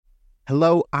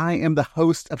Hello, I am the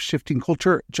host of Shifting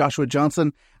Culture, Joshua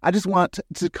Johnson. I just want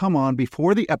to come on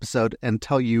before the episode and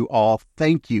tell you all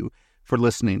thank you for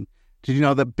listening. Did you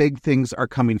know that big things are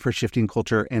coming for Shifting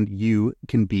Culture and you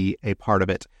can be a part of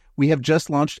it? We have just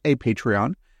launched a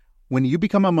Patreon. When you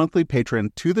become a monthly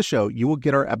patron to the show, you will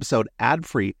get our episode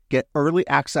ad-free, get early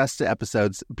access to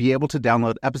episodes, be able to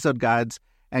download episode guides,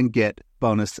 and get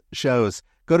bonus shows.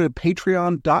 Go to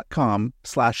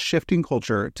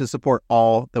patreon.com/shiftingculture to support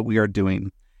all that we are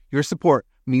doing. Your support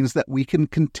means that we can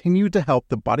continue to help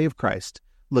the body of Christ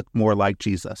look more like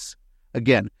Jesus.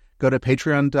 Again, go to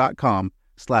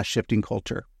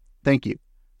patreon.com/shiftingculture. Thank you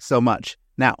so much.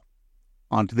 Now,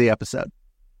 on to the episode.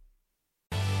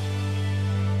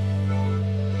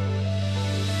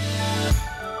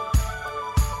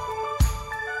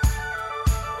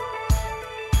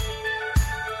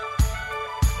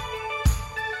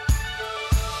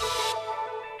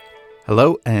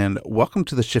 Hello, and welcome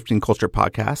to the Shifting Culture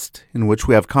podcast, in which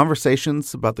we have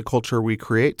conversations about the culture we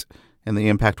create and the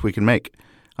impact we can make.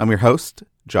 I'm your host,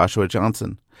 Joshua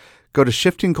Johnson. Go to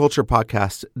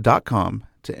shiftingculturepodcast.com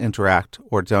to interact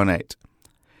or donate.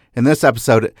 In this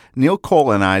episode, Neil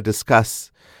Cole and I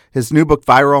discuss his new book,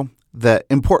 Viral, the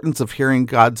importance of hearing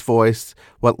God's voice,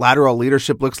 what lateral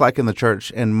leadership looks like in the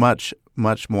church, and much,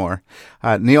 much more.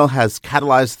 Neil has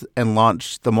catalyzed and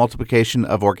launched the multiplication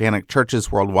of organic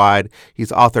churches worldwide.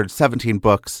 He's authored 17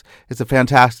 books. It's a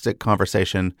fantastic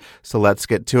conversation, so let's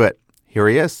get to it. Here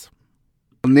he is.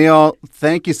 Neil,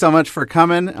 thank you so much for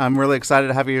coming. I'm really excited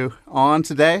to have you on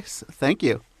today. So thank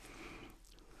you.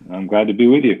 I'm glad to be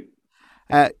with you.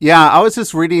 I was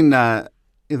just reading the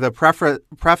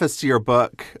preface to your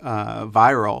book,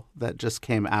 Viral, that just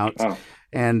came out. Oh.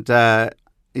 And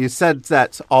you said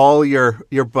that all your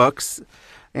books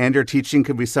and your teaching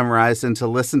can be summarized into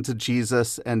listen to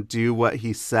Jesus and do what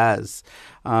he says.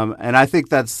 And I think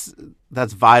that's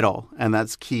vital and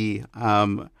that's key.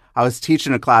 I was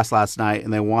teaching a class last night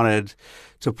and they wanted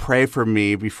to pray for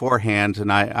me beforehand.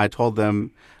 And I told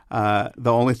them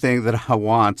the only thing that I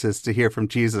want is to hear from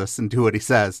Jesus and do what he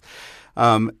says.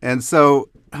 And so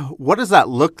what does that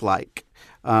look like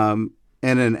in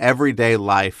an everyday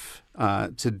life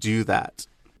to do that?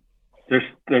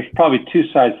 There's probably two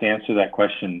sides to answer that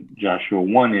question, Joshua.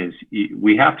 One is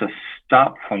we have to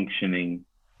stop functioning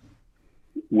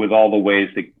with all the ways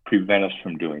that prevent us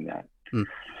from doing that.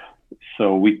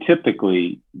 So we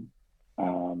typically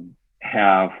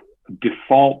have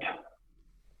default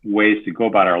ways to go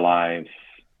about our lives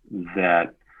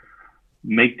that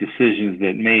make decisions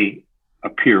that may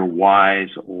appear wise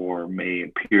or may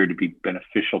appear to be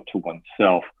beneficial to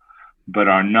oneself, but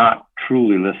are not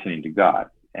truly listening to God.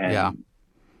 And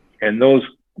those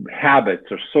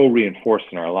habits are so reinforced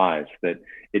in our lives that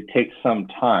it takes some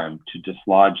time to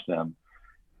dislodge them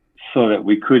so that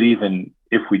we could even,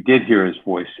 if we did hear his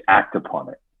voice, act upon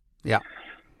it. Yeah.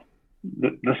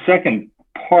 The second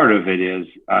part of it is,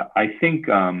 I think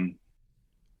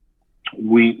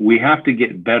we have to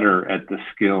get better at the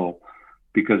skill,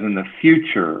 because in the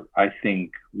future, I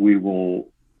think it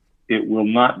will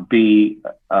not be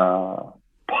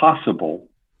possible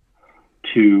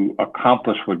to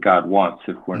accomplish what God wants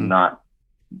if we're not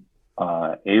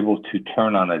able to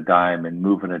turn on a dime and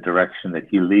move in a direction that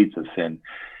he leads us in,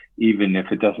 even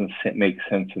if it doesn't make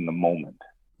sense in the moment.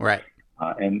 Right.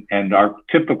 And our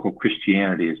typical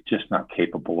Christianity is just not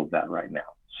capable of that right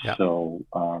now. Yeah. So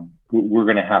we're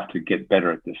going to have to get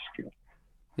better at this skill.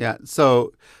 Yeah.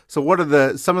 So what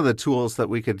are some of the tools that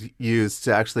we could use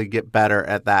to actually get better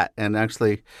at that, and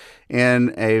actually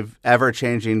in a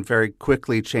ever-changing, very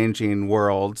quickly changing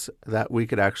world that we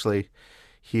could actually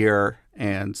hear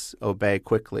and obey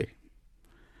quickly?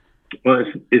 Well,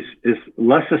 it's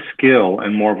less a skill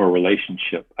and more of a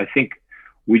relationship. I think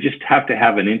we just have to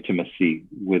have an intimacy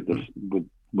with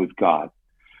God.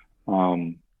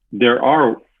 There's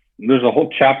a whole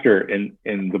chapter in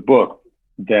the book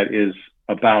that is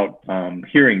about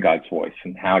hearing God's voice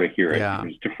and how to hear it. Yeah.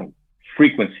 There's different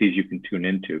frequencies you can tune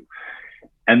into.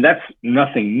 And that's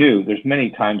nothing new. There's many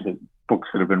times that books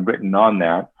that have been written on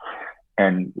that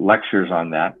and lectures on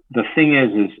that. The thing is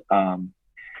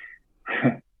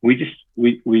we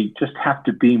just have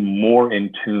to be more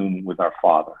in tune with our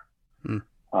Father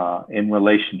in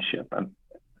relationship. And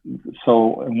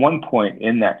so at one point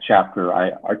in that chapter,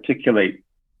 I articulate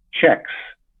checks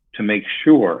to make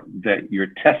sure that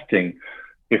you're testing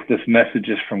if this message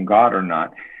is from God or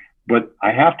not. But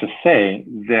I have to say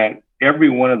that every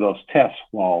one of those tests,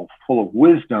 while full of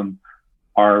wisdom,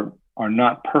 are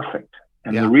not perfect.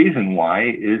 And the reason why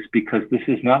is because this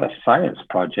is not a science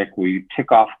project where you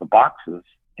tick off the boxes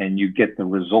and you get the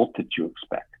result that you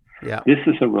expect. Yeah. This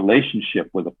is a relationship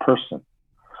with a person.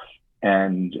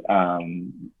 And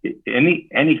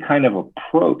any kind of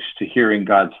approach to hearing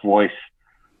God's voice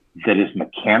that is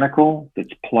mechanical,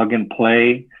 that's plug and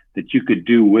play, that you could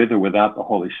do with or without the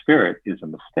Holy Spirit is a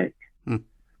mistake.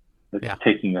 That's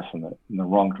taking us in the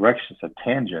wrong direction. It's a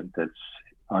tangent that's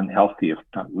unhealthy, if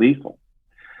not lethal.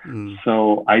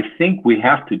 So I think we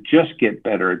have to just get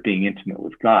better at being intimate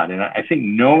with God. And I think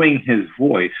knowing his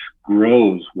voice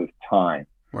grows with time.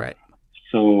 Right.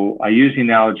 So I use the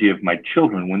analogy of my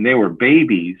children. When they were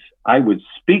babies, I would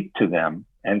speak to them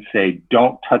and say,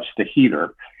 don't touch the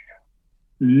heater,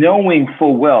 knowing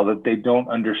full well that they don't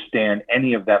understand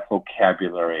any of that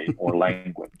vocabulary or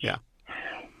language. Yeah.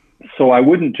 So I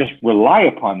wouldn't just rely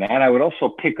upon that. I would also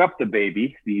pick up the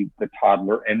baby, the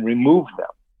toddler, and remove them.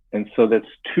 And so that's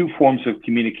two forms of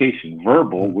communication,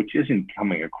 verbal, which isn't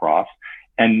coming across,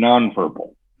 and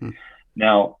nonverbal.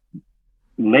 Now,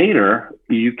 later,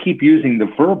 you keep using the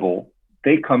verbal,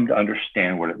 they come to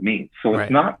understand what it means. So it's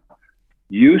not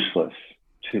useless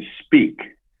to speak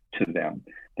to them.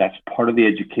 That's part of the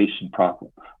education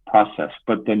process.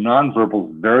 But the nonverbal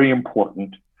is very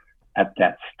important at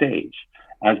that stage.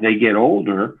 As they get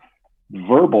older,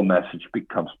 verbal message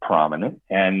becomes prominent,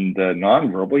 and the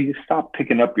nonverbal, you stop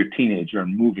picking up your teenager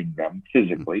and moving them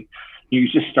physically. You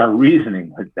just start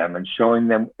reasoning with them and showing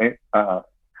them,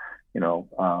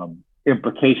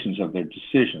 implications of their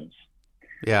decisions.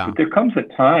 Yeah. But there comes a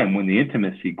time when the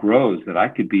intimacy grows that I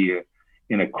could be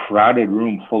in a crowded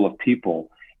room full of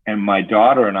people, and my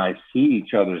daughter and I see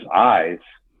each other's eyes,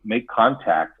 make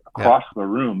contact across the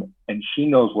room, and she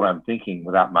knows what I'm thinking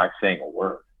without my saying a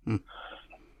word.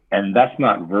 And that's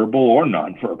not verbal or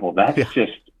nonverbal. That's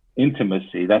just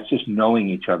intimacy. That's just knowing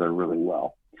each other really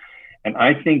well. And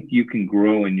I think you can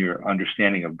grow in your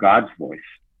understanding of God's voice.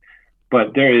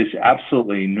 But there is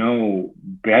absolutely no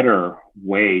better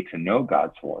way to know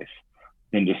God's voice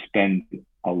than to spend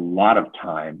a lot of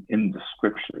time in the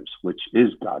scriptures, which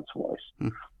is God's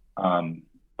voice.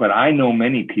 But I know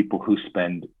many people who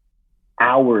spend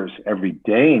hours every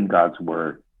day in God's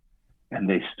word, and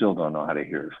they still don't know how to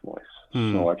hear his voice.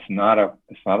 So it's not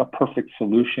a perfect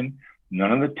solution.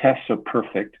 None of the tests are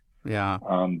perfect. Yeah.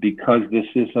 Because this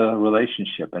is a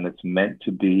relationship, and it's meant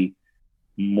to be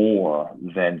more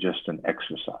than just an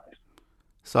exercise.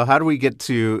 So how do we get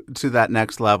to that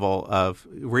next level of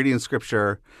reading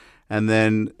scripture and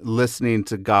then listening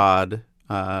to God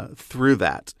through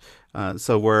that?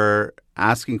 So we're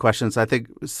asking questions. I think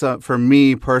for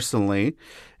me personally,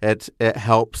 it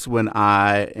helps when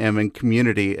I am in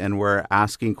community and we're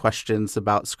asking questions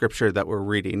about scripture that we're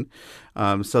reading,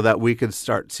 so that we could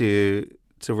start to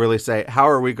really say, how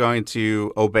are we going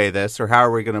to obey this, or how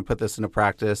are we going to put this into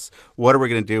practice? What are we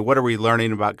going to do? What are we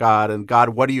learning about God? And God,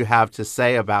 what do you have to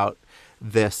say about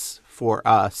this for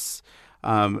us?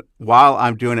 While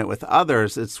I'm doing it with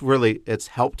others, it's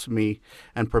helped me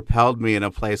and propelled me in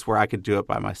a place where I could do it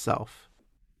by myself.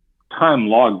 Time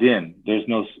logged in. There's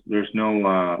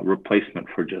no replacement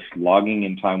for just logging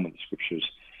in time with the scriptures.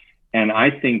 And I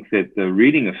think that the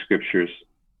reading of scriptures,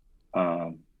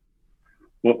 the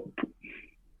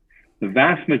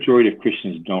vast majority of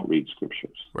Christians don't read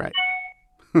scriptures. Right.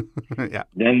 Yeah.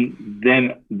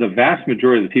 Then the vast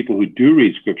majority of the people who do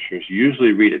read scriptures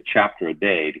usually read a chapter a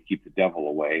day to keep the devil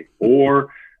away,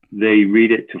 or they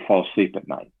read it to fall asleep at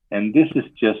night. And this is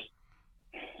just,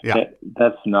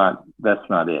 that's not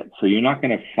it. So you're not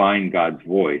going to find God's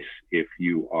voice if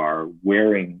you are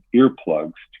wearing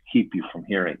earplugs to keep you from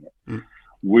hearing it.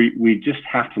 We just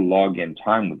have to log in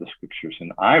time with the scriptures.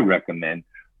 And I recommend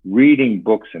reading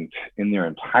books in their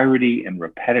entirety and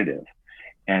repetitive.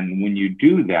 And when you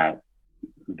do that,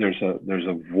 there's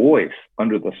a voice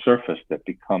under the surface that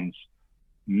becomes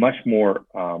much more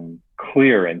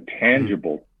clear and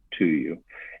tangible to you.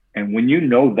 And when you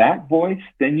know that voice,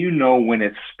 then you know when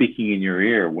it's speaking in your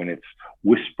ear, when it's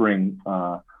whispering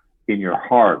in your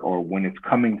heart, or when it's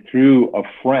coming through a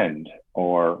friend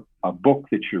or a book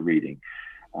that you're reading.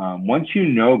 Once you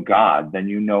know God, then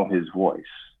you know his voice.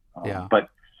 But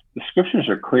the scriptures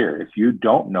are clear. If you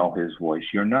don't know his voice,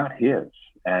 you're not his.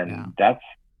 And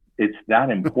it's that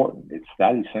important. It's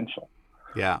that essential.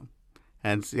 Yeah.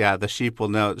 And the sheep will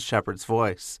know the shepherd's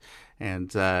voice.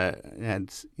 And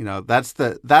you know, that's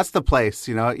the place,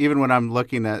 you know, even when I'm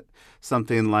looking at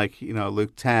something like, you know,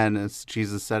 Luke 10, as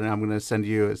Jesus said, I'm going to send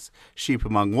you as sheep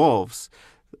among wolves.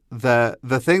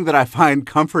 The thing that I find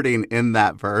comforting in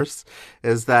that verse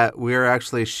is that we're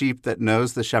actually sheep that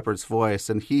knows the shepherd's voice.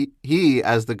 And he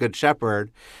as the good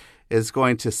shepherd is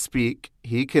going to speak.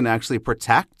 He can actually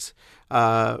protect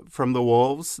from the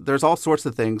wolves. There's all sorts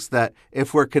of things that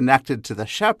if we're connected to the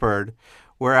shepherd,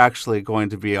 we're actually going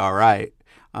to be all right.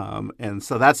 And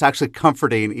so that's actually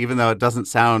comforting, even though it doesn't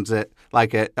sound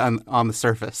like it on the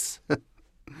surface.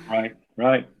 Right,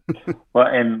 right.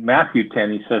 Well, in Matthew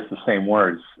 10, he says the same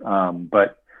words,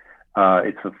 but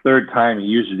it's the third time he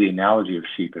uses the analogy of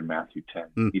sheep in Matthew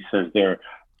 10. He says they're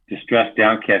distressed,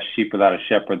 downcast sheep without a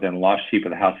shepherd, then lost sheep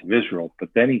of the house of Israel. But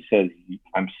then he says,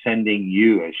 I'm sending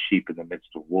you as sheep in the midst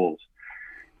of wolves.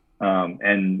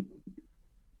 And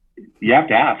you have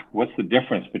to ask, what's the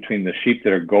difference between the sheep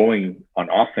that are going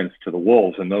on offense to the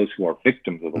wolves and those who are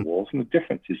victims of the wolves? And the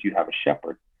difference is you have a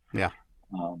shepherd. Yeah.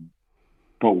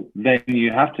 But then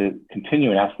you have to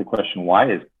continue and ask the question,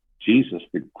 why is Jesus,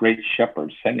 the great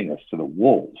shepherd, sending us to the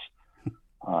wolves?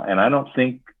 And I don't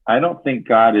think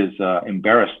God is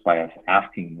embarrassed by us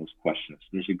asking those questions.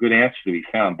 There's a good answer to be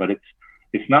found, but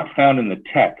it's not found in the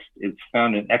text. It's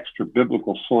found in extra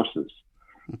biblical sources.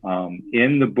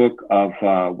 In the book of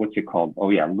what's it called? Oh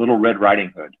yeah, Little Red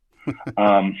Riding Hood.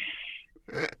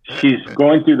 She's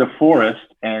going through the forest,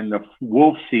 and the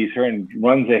wolf sees her and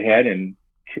runs ahead and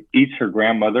eats her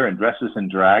grandmother and dresses in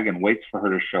drag and waits for her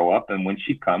to show up. And when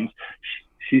she comes,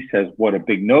 she says, "What a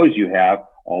big nose you have,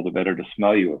 all the better to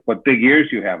smell you with. What big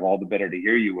ears you have, all the better to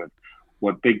hear you with.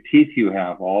 What big teeth you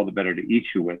have, all the better to eat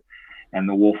you with." And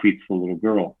the wolf eats the little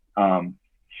girl.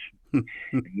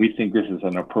 We think this is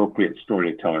an appropriate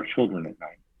story to tell our children at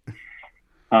night.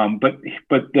 But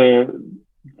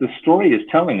the story is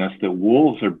telling us that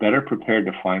wolves are better prepared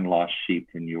to find lost sheep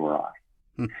than you or I.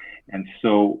 And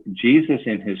so Jesus,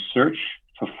 in his search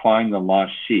to find the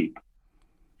lost sheep,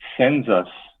 sends us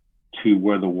to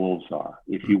where the wolves are.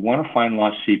 If you want to find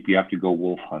lost sheep, you have to go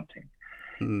wolf hunting.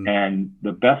 And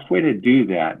the best way to do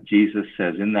that, Jesus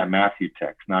says in that Matthew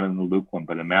text, not in the Luke one,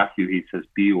 but in Matthew, he says,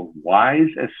 be wise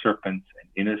as serpents and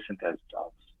innocent as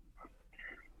doves.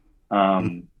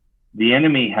 The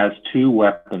enemy has two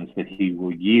weapons that he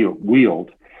will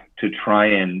wield to try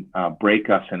and break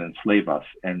us and enslave us.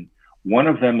 And one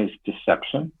of them is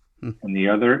deception, and the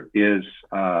other is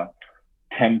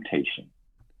temptation.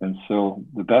 And so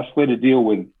the best way to deal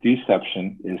with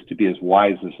deception is to be as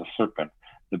wise as a serpent.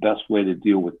 The best way to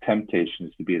deal with temptation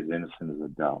is to be as innocent as a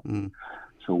dove.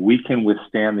 So we can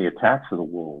withstand the attacks of the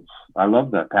wolves. I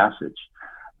love that passage.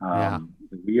 We're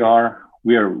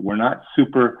not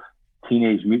super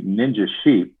teenage mutant ninja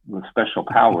sheep with special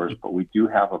powers, but we do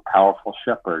have a powerful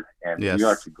shepherd, and we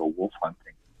are to go wolf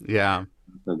hunting. Yeah.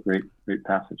 It's a great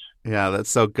passage. Yeah, that's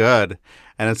so good.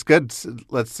 And it's good.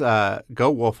 Let's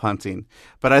go wolf hunting.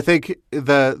 But I think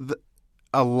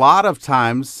a lot of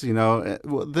times,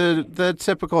 the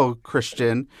typical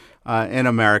Christian in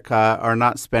America are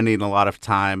not spending a lot of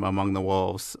time among the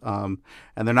wolves, and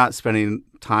they're not spending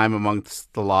time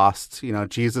amongst the lost.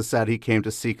 Jesus said he came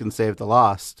to seek and save the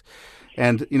lost.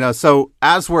 And, so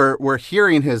as we're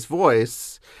hearing his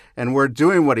voice and we're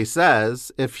doing what he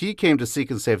says, if he came to seek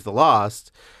and save the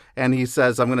lost, and he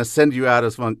says, I'm going to send you out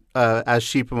as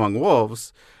sheep among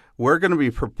wolves, we're going to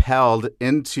be propelled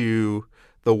into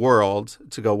the world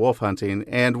to go wolf hunting,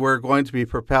 and we're going to be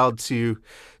propelled to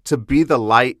be the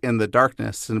light in the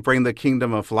darkness and bring the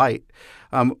kingdom of light.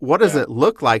 What does it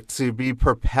look like to be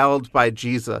propelled by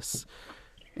Jesus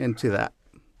into that?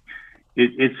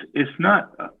 It's not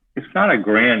a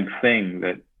grand thing.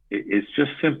 That it's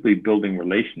just simply building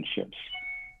relationships.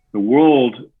 The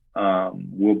world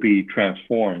will be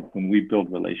transformed when we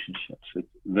build relationships.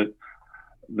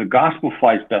 The gospel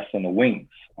flies best on the wings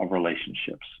of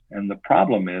relationships. And the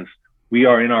problem is we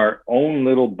are in our own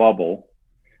little bubble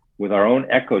with our own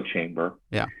echo chamber.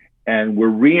 Yeah. And we're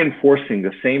reinforcing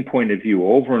the same point of view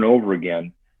over and over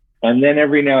again. And then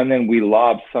every now and then we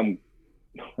lob some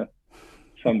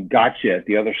gotcha at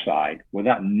the other side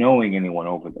without knowing anyone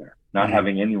over there, not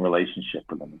having any relationship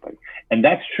with anybody. And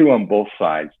that's true on both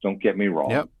sides. Don't get me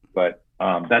wrong. Yep. But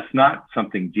that's not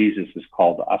something Jesus has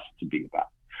called us to be about.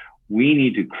 We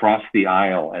need to cross the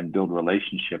aisle and build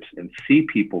relationships and see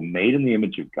people made in the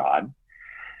image of God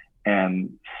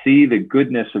and see the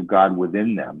goodness of God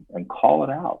within them and call it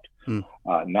out.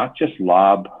 Not just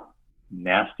lob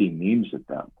nasty memes at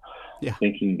them,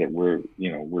 thinking that we're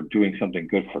doing something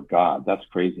good for God. That's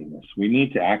craziness. We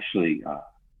need to actually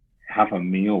have a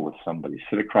meal with somebody,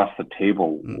 sit across the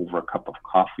table over a cup of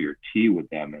coffee or tea with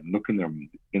them and look in them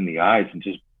in the eyes and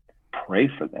just pray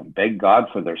for them, beg God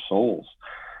for their souls.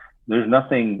 There's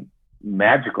nothing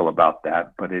magical about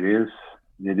that, but it is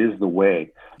the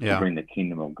way to bring the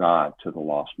kingdom of God to the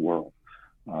lost world.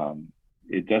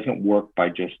 It doesn't work by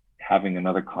just having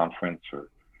another conference or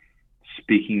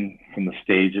speaking from the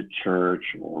stage at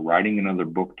church or writing another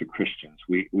book to Christians.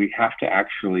 We have to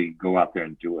actually go out there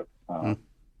and do it.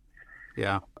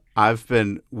 I've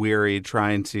been weary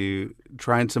trying to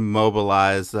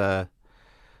mobilize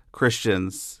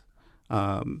Christians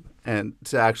and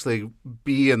to actually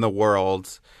be in the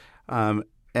world, but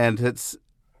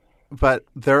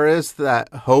there is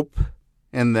that hope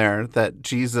in there that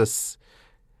Jesus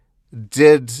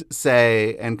did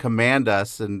say and command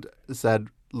us and said,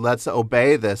 let's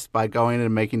obey this by going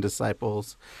and making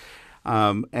disciples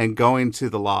and going to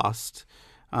the lost.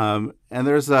 And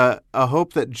there's a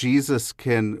hope that Jesus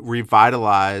can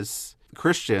revitalize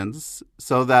Christians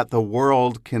so that the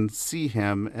world can see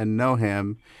him and know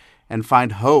him and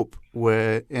find hope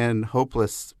in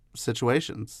hopeless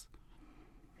situations.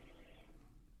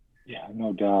 Yeah,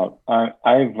 no doubt. I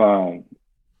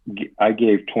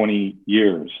gave 20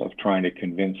 years of trying to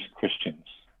convince Christians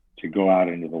to go out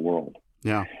into the world,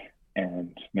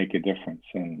 and make a difference.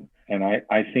 And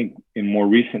I think in more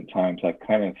recent times, I've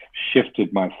kind of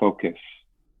shifted my focus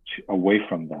away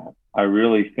from that. I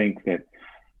really think that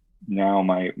now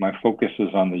my focus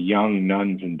is on the young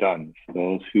nuns and duns,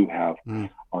 those who are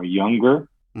younger,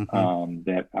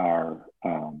 that are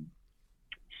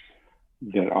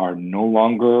no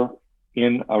longer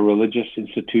in a religious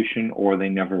institution, or they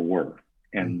never were.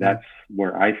 And that's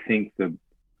where I think the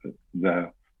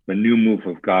new move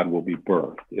of God will be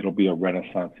birthed. It'll be a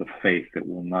renaissance of faith that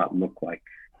will not look like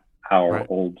our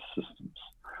old systems.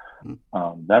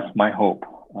 That's my hope.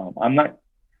 I'm not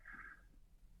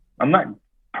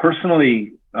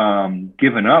personally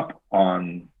given up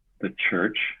on the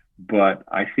church, but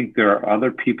I think there are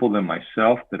other people than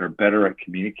myself that are better at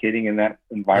communicating in that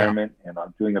environment, and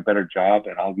I'm doing a better job,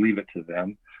 and I'll leave it to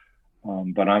them.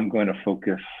 But I'm going to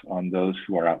focus on those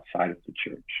who are outside of the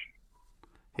church.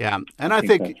 Yeah, and I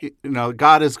think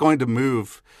God is going to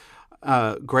move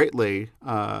greatly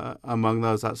among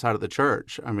those outside of the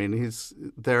church. I mean, he's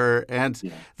there, and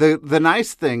the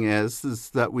nice thing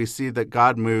is that we see that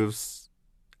God moves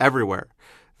everywhere.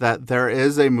 That there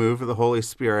is a move of the Holy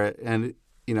Spirit, and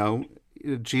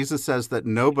Jesus says that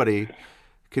nobody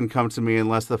can come to me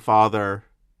unless the Father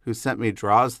who sent me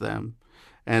draws them.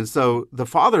 And so the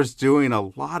Father's doing a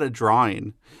lot of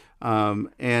drawing,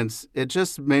 and it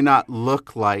just may not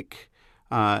look like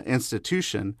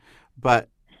institution, but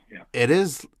it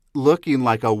is looking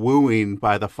like a wooing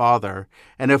by the Father.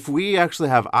 And if we actually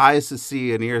have eyes to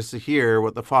see and ears to hear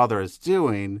what the Father is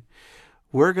doing,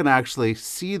 we're going to actually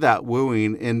see that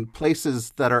wooing in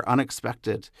places that are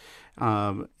unexpected.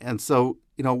 And so,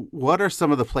 what are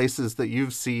some of the places that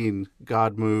you've seen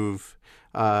God move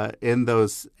in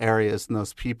those areas and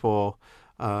those people?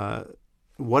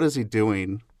 What is he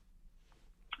doing?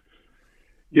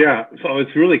 Yeah, so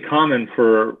it's really common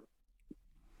for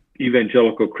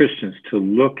evangelical Christians to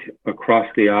look across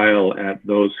the aisle at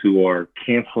those who are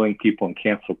canceling people in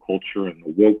cancel culture and the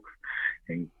woke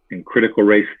and critical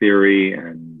race theory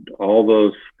and all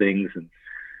those things,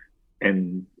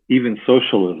 and even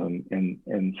socialism, and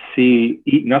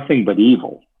eat nothing but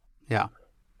evil. Yeah.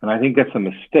 And I think that's a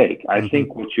mistake. I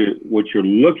think what you're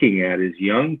looking at is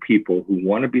young people who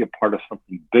want to be a part of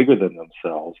something bigger than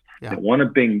themselves, that want to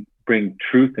bring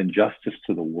truth and justice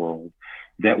to the world,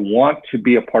 that want to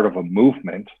be a part of a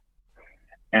movement,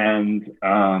 and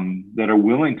that are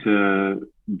willing to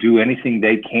do anything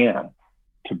they can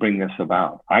to bring this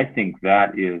about. I think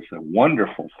that is a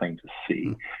wonderful thing to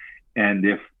see. And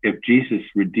if Jesus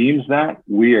redeems that,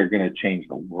 we are going to change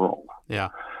the world. Yeah.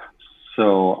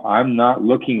 So I'm not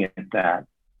looking at that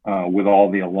with all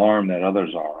the alarm that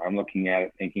others are. I'm looking at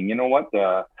it thinking, you know what?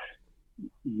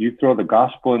 You throw the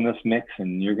gospel in this mix,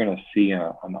 and you're going to see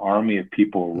an army of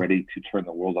people ready to turn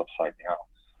the world upside down.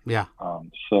 Yeah.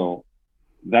 So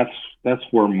that's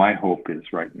where my hope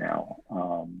is right now.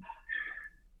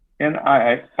 And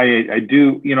I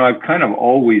do, I've kind of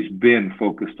always been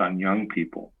focused on young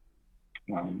people.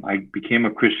 I became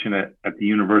a Christian at the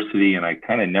university, and I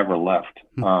kind of never left.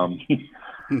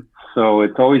 So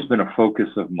it's always been a focus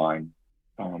of mine.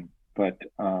 But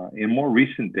in more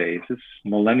recent days, it's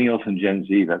millennials and Gen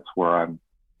Z. That's where I'm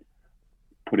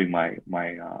putting my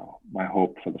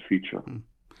hope for the future.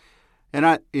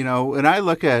 And when I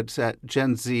look at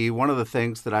Gen Z, one of the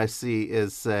things that I see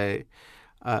is a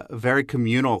very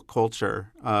communal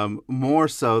culture, more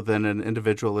so than an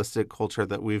individualistic culture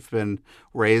that we've been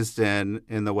raised in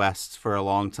the West for a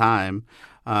long time,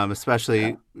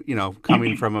 especially,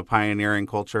 coming from a pioneering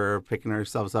culture, picking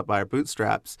ourselves up by our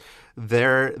bootstraps.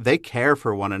 They care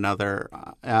for one another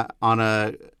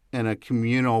in a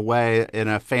communal way, in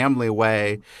a family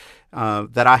way,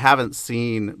 that I haven't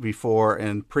seen before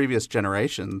in previous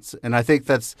generations. And I think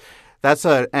that's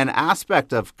an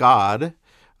aspect of God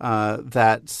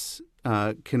that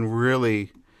can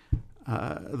really,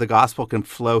 the gospel can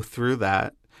flow through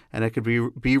that. and it could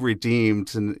be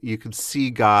redeemed, and you could see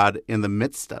God in the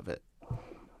midst of it.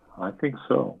 I think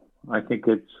so. I think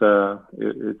it's a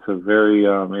very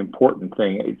important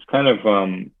thing. It's kind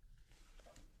of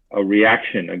a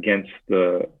reaction against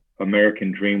the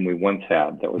American dream we once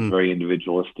had that was very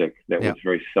individualistic, that was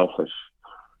very selfish.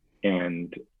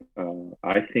 And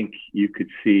I think you could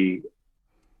see,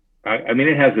 I mean,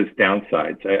 it has its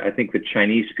downsides. I think the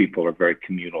Chinese people are very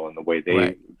communal in the way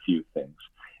they view things,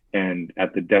 and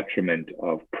at the detriment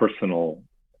of personal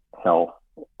health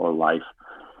or life.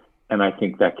 And I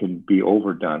think that can be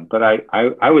overdone. But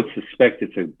I would suspect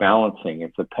it's a balancing,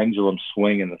 it's a pendulum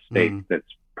swing in the States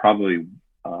that's probably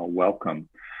welcome,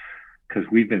 because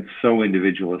we've been so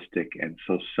individualistic and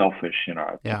so selfish in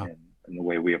our in the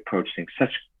way we approach things.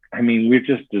 We're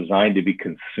just designed to be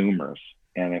consumers.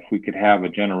 And if we could have a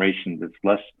generation that's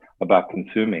less about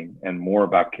consuming and more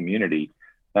about community,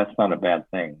 that's not a bad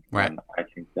thing. Right. And I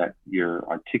think that you're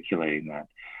articulating that.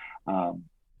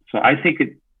 So I think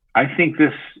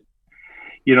this,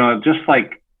 just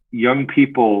like young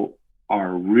people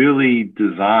are really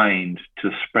designed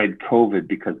to spread COVID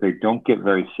because they don't get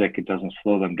very sick, it doesn't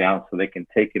slow them down, so they can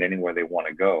take it anywhere they want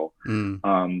to go.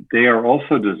 They are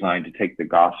also designed to take the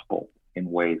gospel in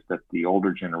ways that the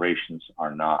older generations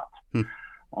are not.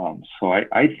 So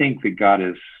I think that God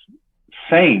is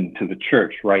saying to the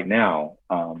church right now,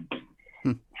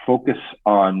 focus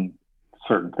on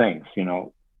certain things.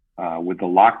 With the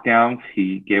lockdowns,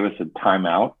 he gave us a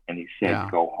timeout and he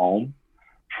said, go home.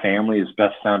 Family is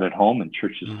best found at home, and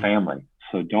church is family.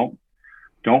 So don't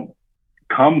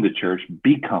come to church,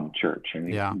 become church.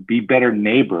 Be better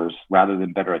neighbors rather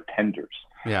than better attenders.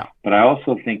 Yeah. But I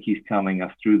also think he's telling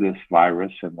us through this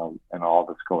virus and all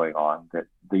that's going on that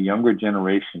the younger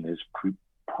generation is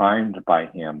primed by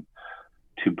him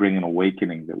to bring an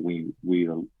awakening that we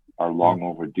are long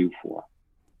overdue for.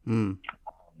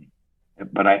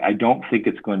 But I don't think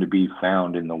it's going to be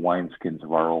found in the wineskins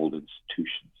of our old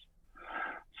institutions.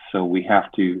 So we have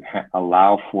to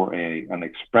allow for an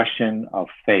expression of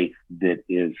faith that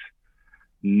is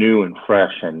new and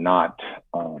fresh and not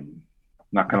going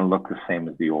to look the same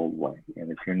as the old way. And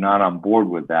if you're not on board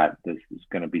with that, this is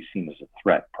going to be seen as a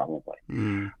threat, probably.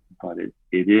 But it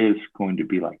is going to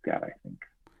be like that, I think.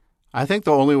 I think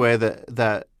the only way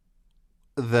that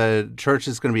the church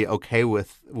is going to be okay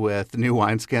with new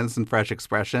wineskins and fresh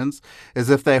expressions is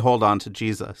if they hold on to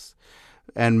Jesus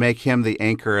and make him the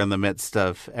anchor in the midst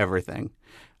of everything.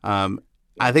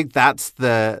 I think that's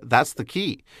the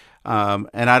key. And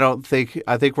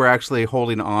I think we're actually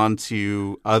holding on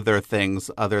to other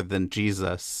things other than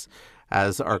Jesus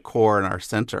as our core and our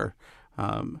center.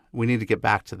 We need to get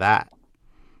back to that.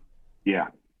 Yeah.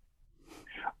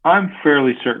 I'm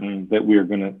fairly certain that we are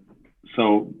going to.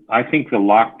 So I think the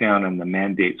lockdown and the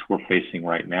mandates we're facing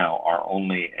right now are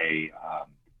only a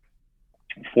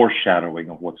foreshadowing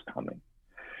of what's coming.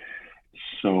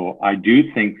 So I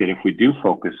do think that if we do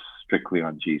focus strictly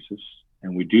on Jesus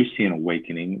and we do see an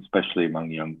awakening, especially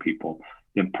among young people,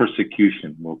 then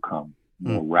persecution will come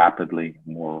more rapidly,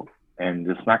 and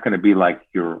it's not going to be like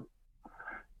your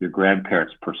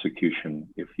grandparents' persecution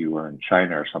if you were in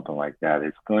China or something like that.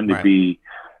 It's going to be,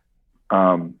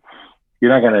 you're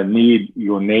not going to need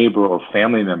your neighbor or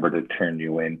family member to turn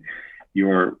you in.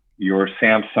 Your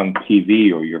Samsung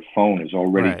TV or your phone has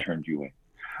already turned you in.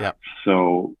 Yep.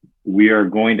 So we are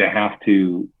going to have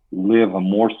to live a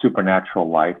more supernatural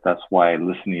life. That's why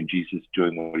listening to Jesus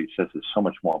doing what he says is so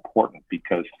much more important,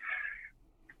 because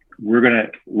we're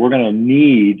gonna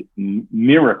need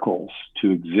miracles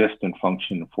to exist and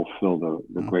function and fulfill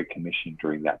the Great Commission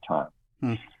during that time.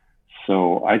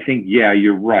 So I think,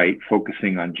 you're right,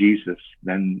 focusing on Jesus,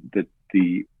 then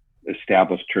the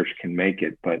established church can make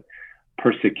it, but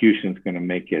persecution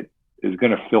is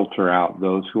going to filter out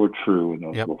those who are true and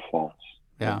those who are false.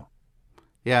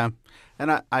 Yeah.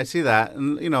 And I see that.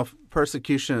 And,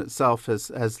 persecution itself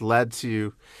has led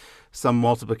to some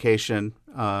multiplication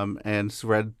and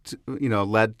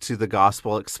led to the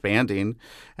gospel expanding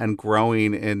and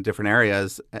growing in different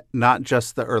areas, not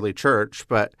just the early church,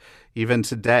 but even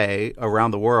today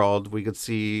around the world, we could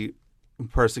see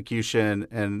persecution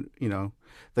and,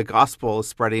 the gospel is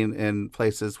spreading in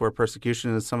places where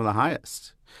persecution is some of the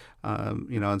highest.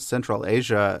 In Central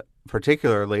Asia,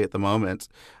 particularly at the moment,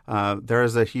 there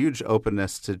is a huge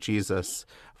openness to Jesus,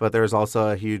 but there's also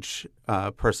a huge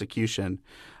persecution.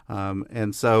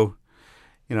 And so,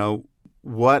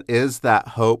 what is that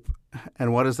hope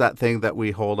and what is that thing that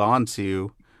we hold on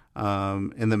to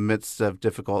in the midst of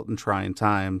difficult and trying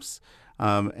times?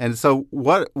 And so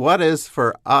what is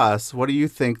for us, what do you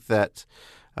think that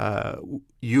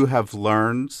you have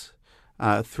learned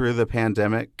through the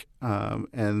pandemic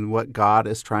and what God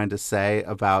is trying to say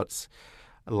about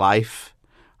life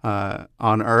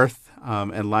on earth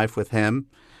and life with Him.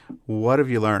 What have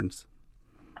you learned?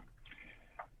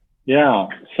 Yeah.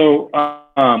 So,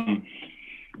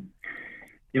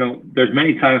 there's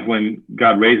many times when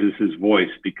God raises His voice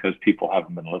because people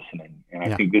haven't been listening. And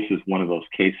I think this is one of those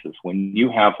cases. When you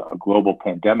have a global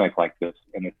pandemic like this,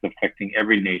 and it's affecting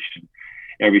every nation,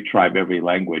 every tribe, every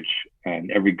language,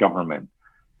 and every government,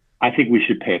 I think we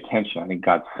should pay attention. I think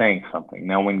God's saying something.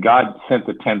 Now, when God sent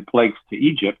the 10 plagues to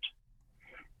Egypt,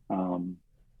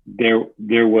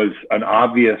 there was an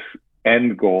obvious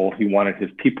end goal. He wanted His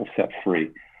people set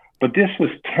free. But this was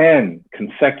 10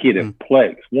 consecutive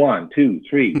plagues. 1, 2,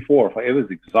 3, 4, 5. It was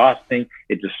exhausting.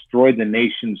 It destroyed the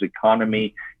nation's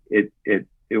economy. It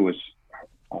was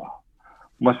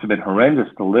must have been horrendous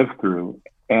to live through.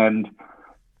 And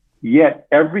yet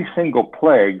every single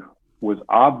plague was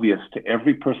obvious to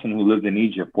every person who lived in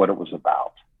Egypt what it was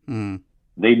about.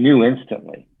 They knew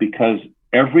instantly because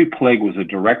every plague was a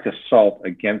direct assault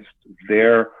against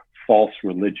their false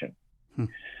religion.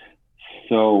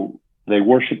 So they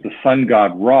worshiped the sun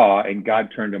god Ra, and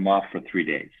God turned him off for 3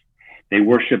 days. They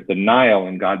worshiped the Nile,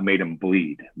 and God made him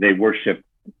bleed. They worshiped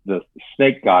the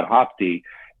snake god Hapti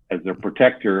as their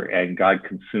protector, and God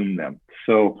consumed them.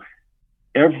 So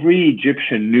every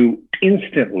Egyptian knew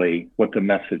instantly what the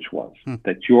message was,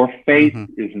 that your faith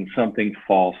is in something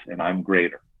false and I'm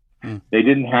greater. They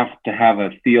didn't have to have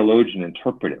a theologian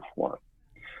interpret it for them.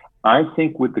 I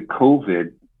think with the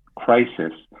COVID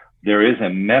crisis, there is a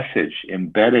message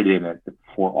embedded in it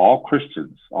for all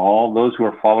Christians, all those who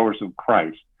are followers of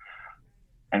Christ.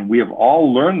 And we have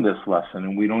all learned this lesson,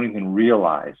 and we don't even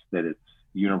realize that it's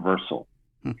universal.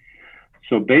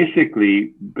 So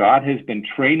basically, God has been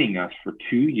training us for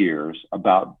 2 years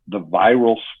about the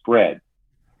viral spread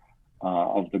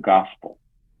of the gospel.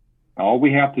 All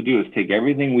we have to do is take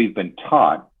everything we've been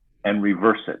taught and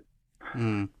reverse it.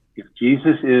 If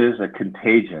Jesus is a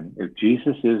contagion, if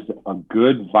Jesus is a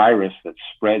good virus that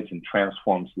spreads and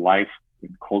transforms life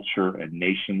and culture and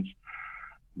nations,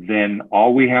 then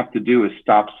all we have to do is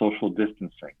stop social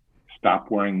distancing, stop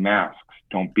wearing masks,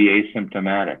 don't be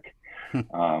asymptomatic,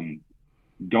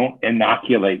 don't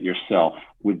inoculate yourself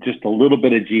with just a little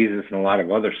bit of Jesus and a lot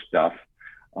of other stuff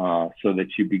so that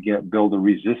you build a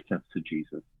resistance to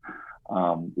Jesus.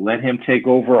 Let Him take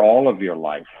over all of your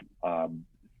life.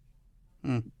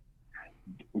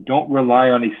 Don't rely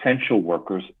on essential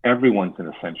workers. Everyone's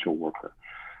an essential worker.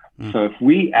 So if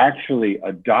we actually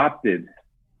adopted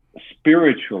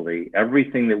spiritually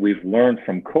everything that we've learned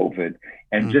from COVID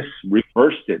and just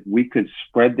reversed it, we could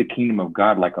spread the kingdom of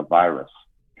God like a virus.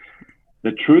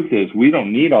 The truth is, we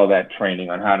don't need all that training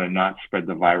on how to not spread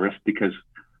the virus because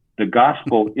the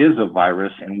gospel is a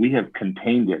virus and we have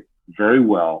contained it very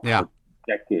well for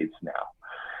decades now.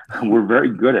 We're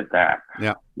very good at that.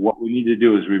 What we need to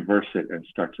do is reverse it and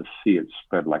start to see it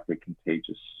spread like a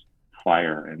contagious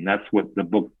fire. And that's what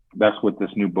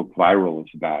this new book, Viral, is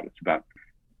about. It's about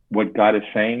what God is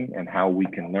saying and how we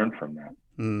can learn from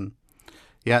that.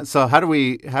 Yeah. So how do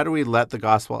we let the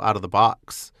gospel out of the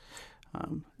box?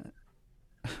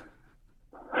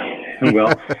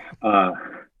 Well,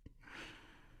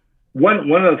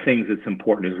 one of the things that's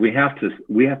important is we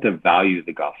have to value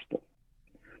the gospel.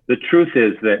 The truth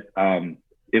is that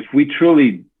if we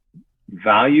truly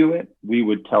value it, we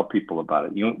would tell people about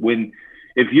it.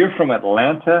 If you're from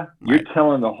Atlanta, you're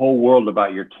telling the whole world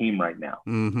about your team right now.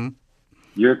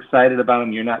 You're excited about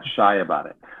them. You're not shy about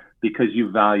it because you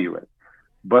value it.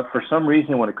 But for some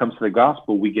reason, when it comes to the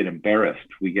gospel, we get embarrassed.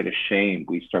 We get ashamed.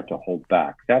 We start to hold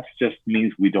back. That just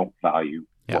means we don't value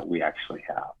what we actually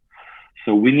have.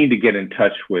 So we need to get in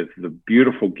touch with the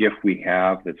beautiful gift we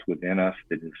have that's within us,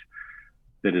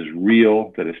 that is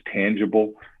real, that is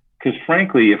tangible. Because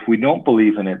frankly, if we don't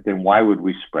believe in it, then why would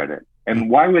we spread it?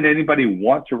 And why would anybody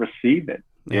want to receive it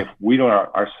if we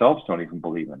ourselves don't even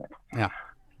believe in it?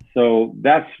 So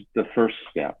that's the first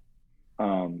step.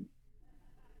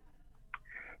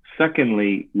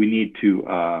 Secondly, we need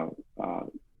to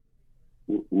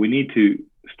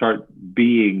start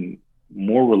being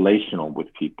more relational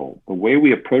with people. The way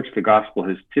we approach the gospel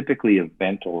is typically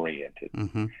event oriented.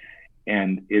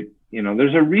 And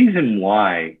there's a reason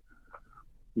why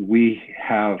we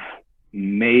have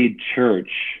made church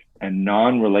a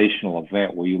non-relational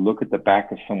event where you look at the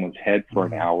back of someone's head for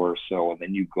an hour or so, and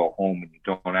then you go home and you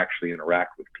don't actually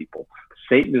interact with people.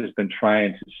 Satan has been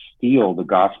trying to steal the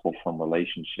gospel from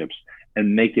relationships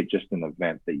and make it just an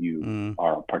event that you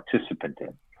are a participant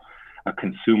in, a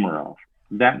consumer of.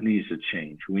 That needs to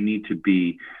change. We need to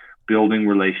be building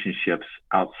relationships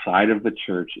outside of the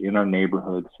church, in our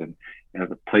neighborhoods, and at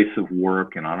the place of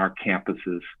work and on our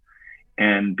campuses,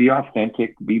 and be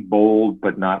authentic, be bold,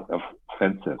 but not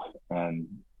offensive. And,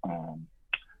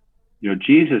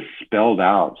 Jesus spelled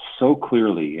out so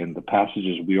clearly in the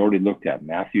passages we already looked at,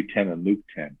 Matthew 10 and Luke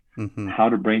 10, how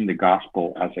to bring the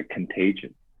gospel as a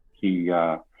contagion.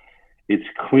 It's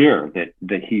clear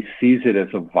that he sees it as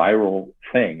a viral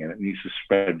thing, and it needs to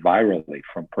spread virally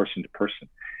from person to person.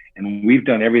 And we've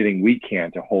done everything we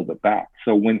can to hold it back.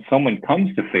 So when someone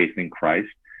comes to faith in Christ,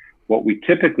 what we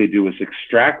typically do is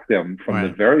extract them from the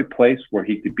very place where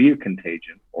he could be a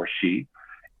contagion, or she,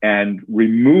 and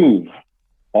remove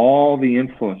all the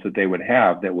influence that they would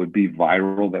have that would be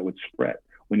viral, that would spread.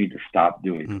 We need to stop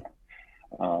doing that.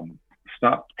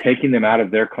 Stop taking them out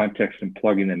of their context and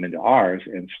plugging them into ours,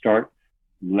 and start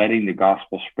letting the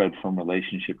gospel spread from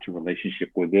relationship to relationship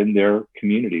within their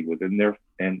community,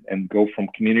 and go from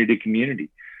community to community.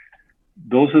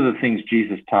 Those are the things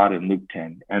Jesus taught in Luke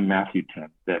 10 and Matthew 10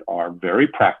 that are very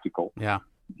practical,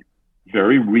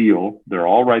 very real. They're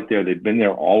all right there. They've been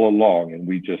there all along, and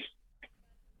we just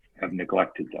have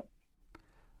neglected them.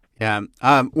 Yeah.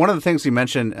 One of the things you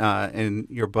mentioned in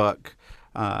your book,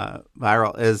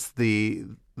 Viral, is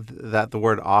that the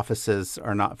word offices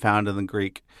are not found in the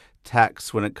Greek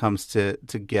text when it comes to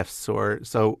gifts,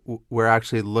 so we're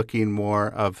actually looking more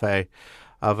of a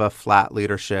flat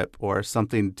leadership, or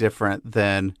something different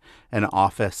than an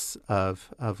office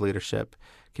of leadership.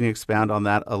 Can you expound on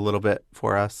that a little bit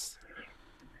for us?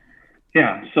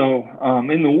 Yeah. So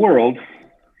in the world,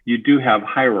 you do have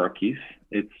hierarchies.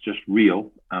 It's just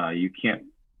real. You can't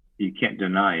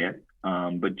deny it.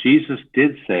 But Jesus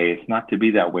did say it's not to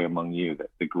be that way among you, that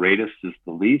the greatest is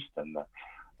the least, and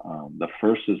the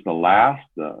first is the last.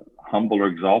 The humble are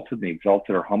exalted, and the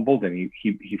exalted are humbled. And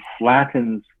he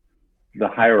flattens the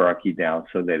hierarchy down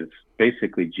so that it's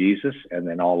basically Jesus and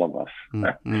then all of us.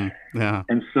 Yeah.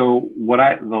 And so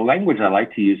the language I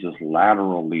like to use is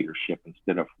lateral leadership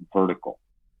instead of vertical.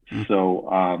 So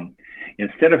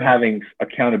instead of having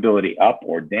accountability up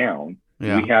or down,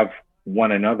 we have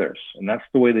one another's, and that's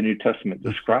the way the New Testament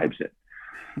describes it.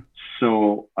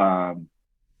 So the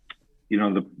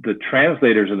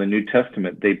translators of the New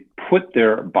Testament, they put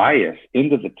their bias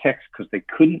into the text because they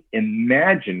couldn't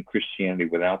imagine Christianity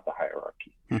without the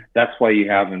hierarchy. That's why you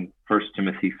have in 1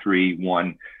 Timothy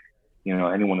 3:1,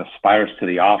 anyone aspires to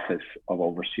the office of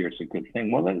overseer, it's a good thing.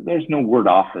 Well, there's no word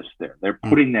office there. They're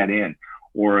putting that in.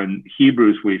 Or in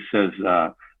Hebrews, where he says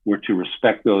we're to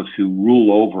respect those who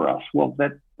rule over us. Well,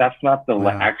 that's not the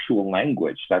actual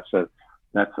language. That's a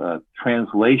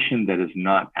translation that is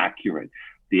not accurate.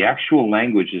 The actual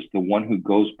language is the one who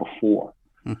goes before.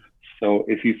 So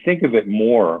if you think of it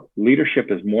more, leadership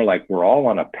is more like we're all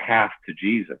on a path to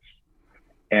Jesus.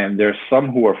 And there's some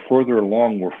who are further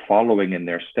along, we're following in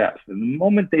their steps. And the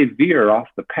moment they veer off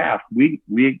the path, we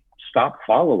stop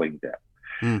following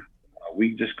them.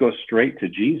 We just go straight to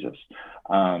Jesus.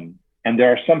 And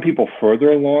there are some people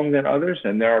further along than others,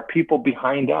 and there are people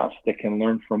behind us that can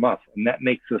learn from us. And that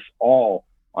makes us all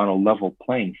on a level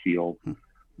playing field,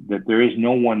 that there is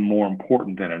no one more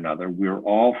important than another. We're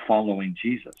all following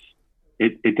Jesus.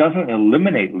 It doesn't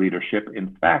eliminate leadership.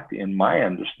 In fact, in my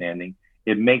understanding,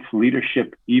 it makes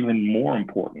leadership even more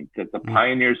important, that the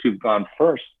pioneers who've gone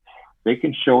first, they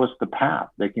can show us the path.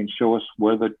 They can show us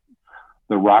where the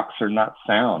rocks are not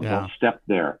sound. Don't step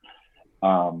there.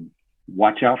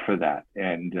 Watch out for that.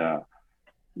 And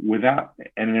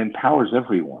it empowers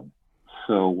everyone.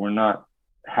 So we're not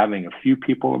having a few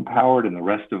people empowered and the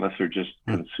rest of us are just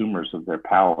consumers of their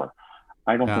power.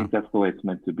 I don't think that's the way it's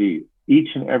meant to be.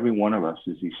 Each and every one of us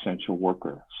is essential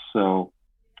worker. So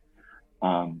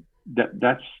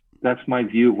that's my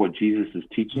view of what Jesus is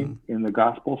teaching in the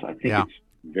Gospels. I think it's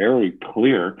very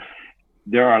clear.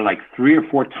 There are like 3 or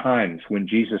 4 times when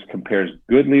Jesus compares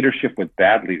good leadership with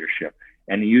bad leadership,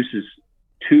 and he uses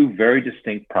 2 very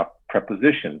distinct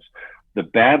prepositions. The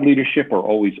bad leadership are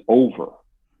always over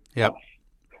us,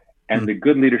 and the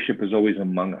good leadership is always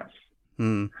among us.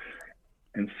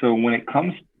 And so when it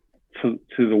comes to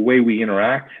the way we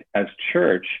interact as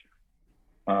church,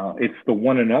 it's the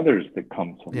one another's that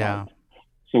come to mind.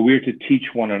 So we're to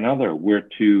teach one another. We're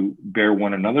to bear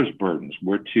one another's burdens.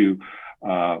 We're to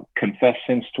confess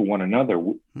sins to one another.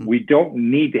 We don't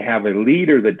need to have a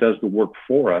leader that does the work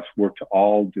for us. We're to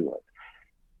all do it.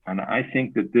 And I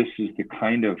think that this is the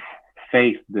kind of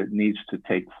faith that needs to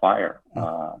take fire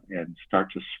and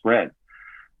start to spread,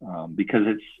 because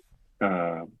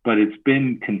it's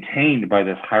been contained by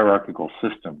this hierarchical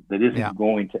system that isn't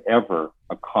going to ever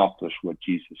accomplish what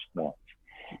Jesus wants.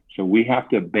 So we have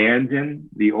to abandon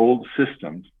the old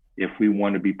systems if we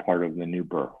want to be part of the new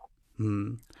birth.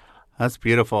 That's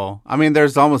beautiful. I mean,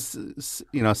 there's almost,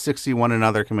 60 one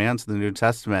another commands in the New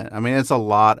Testament. I mean, it's a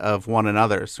lot of one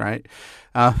another's, right?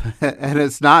 And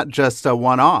it's not just a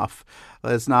one-off.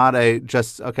 It's not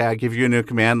okay, I give you a new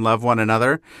command, love one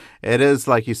another. It is,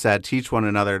 like you said, teach one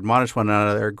another, admonish one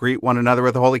another, greet one another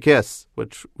with a holy kiss,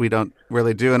 which we don't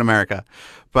really do in America.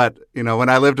 But, when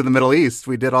I lived in the Middle East,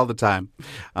 we did all the time.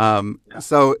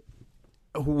 So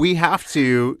we have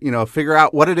to, figure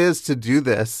out what it is to do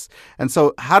this. And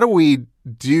so how do we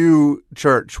do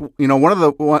church? One of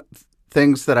the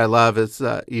things that I love is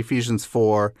Ephesians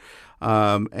 4.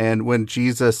 And when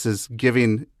Jesus is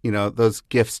giving, those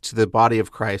gifts to the body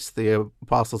of Christ, the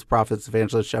apostles, prophets,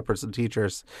 evangelists, shepherds, and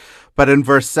teachers. But in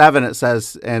verse 7, it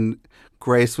says, and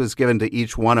grace was given to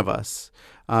each one of us.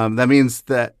 That means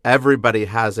that everybody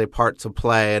has a part to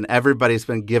play and everybody's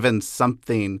been given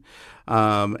something.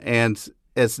 And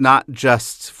it's not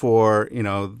just for,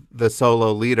 the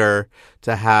solo leader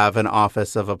to have an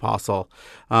office of apostle.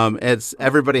 It's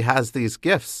everybody has these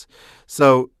gifts.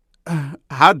 So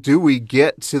how do we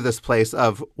get to this place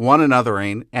of one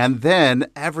anothering and then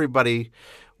everybody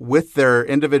with their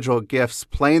individual gifts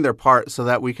playing their part so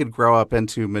that we could grow up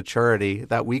into maturity,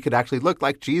 that we could actually look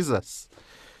like Jesus?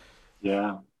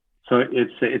 Yeah. So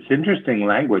it's interesting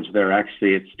language there.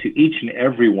 Actually, it's to each and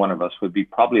every one of us would be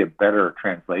probably a better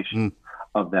translation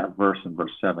of that verse in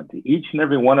verse 7. To each and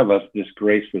every one of us, this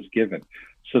grace was given.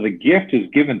 So the gift is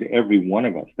given to every one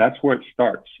of us. That's where it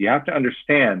starts. You have to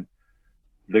understand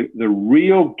the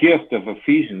real gift of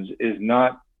Ephesians is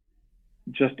not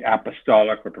just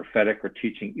apostolic or prophetic or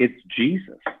teaching. It's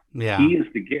Jesus. Yeah. He is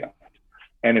the gift.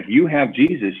 And if you have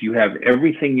Jesus, you have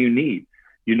everything you need.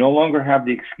 You no longer have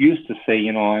the excuse to say,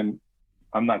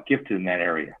 I'm not gifted in that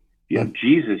area. If you have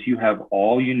Jesus, you have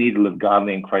all you need to live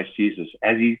godly in Christ Jesus.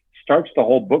 As he starts the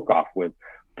whole book off with,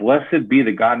 blessed be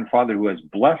the God and Father who has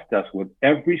blessed us with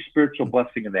every spiritual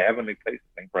blessing in the heavenly places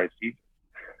in Christ Jesus.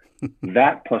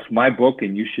 That plus my book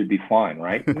and you should be fine,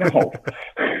 right? No.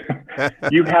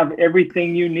 You have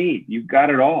everything you need. You've got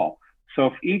it all. So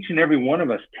if each and every one of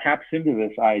us taps into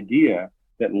this idea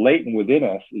that latent within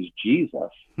us is Jesus,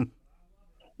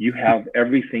 you have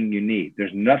everything you need.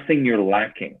 There's nothing you're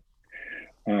lacking.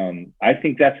 I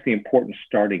think that's the important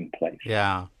starting place.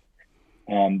 Yeah.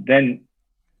 Then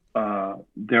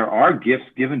there are gifts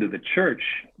given to the church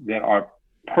that are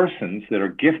persons that are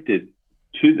gifted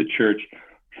to the church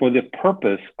for the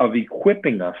purpose of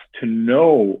equipping us to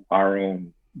know our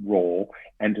own role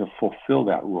and to fulfill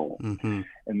that role. Mm-hmm.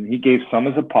 And he gave some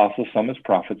as apostles, some as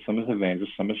prophets, some as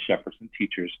evangelists, some as shepherds and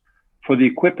teachers for the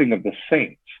equipping of the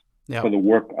saints for the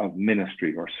work of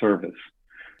ministry or service.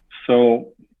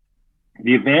 So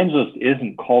the evangelist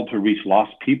isn't called to reach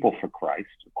lost people for Christ.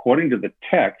 According to the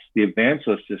text, the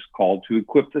evangelist is called to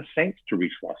equip the saints to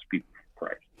reach lost people for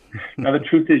Christ. Now, the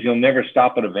truth is you'll never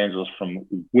stop an evangelist from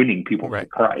winning people for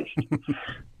Christ.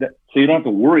 So you don't have to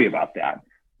worry about that.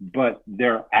 But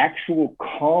their actual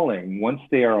calling, once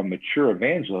they are a mature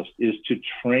evangelist, is to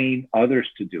train others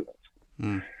to do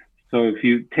it. So if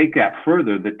you take that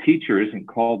further, the teacher isn't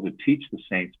called to teach the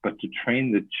saints, but to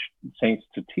train the saints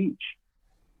to teach.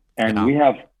 And we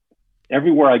have,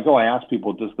 everywhere I go, I ask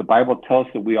people, does the Bible tell us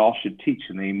that we all should teach?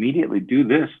 And they immediately do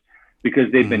this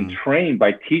because they've been trained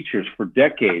by teachers for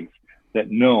decades that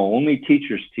no, only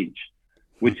teachers teach,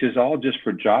 which is all just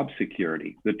for job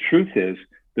security. The truth is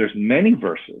there's many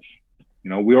verses.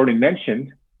 We already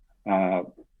mentioned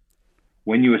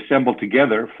when you assemble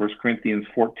together, 1 Corinthians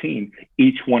 14,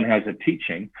 each one has a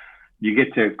teaching. You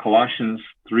get to Colossians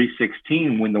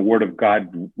 3:16, when the word of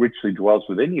God richly dwells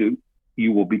within you,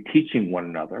 you will be teaching one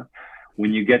another.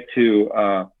 When you get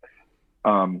to,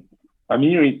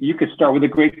 you could start with the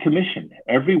Great Commission.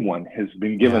 Everyone has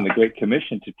been given the Great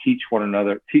Commission to teach one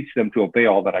another, teach them to obey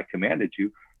all that I commanded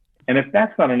you. And if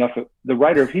that's not enough, the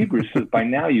writer of Hebrews says, by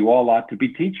now you all ought to be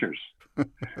teachers.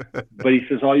 But he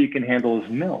says, all you can handle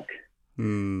is milk.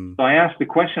 So I ask the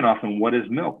question often, what is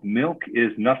milk? Milk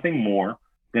is nothing more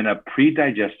than a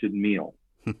pre-digested meal.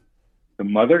 The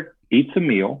mother eats a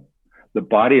meal, the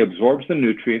body absorbs the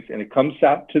nutrients, and it comes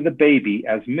out to the baby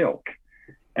as milk.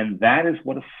 And that is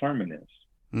what a sermon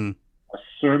is. A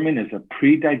sermon is a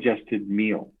pre-digested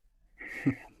meal.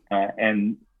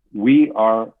 And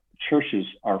churches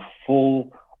are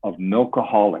full of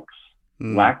milkaholics,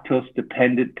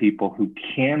 lactose-dependent people who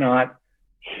cannot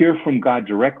hear from God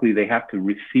directly. They have to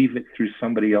receive it through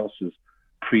somebody else's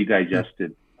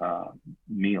pre-digested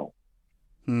meal.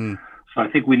 So I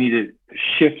think we need to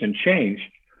shift and change.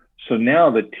 So now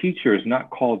the teacher is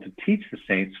not called to teach the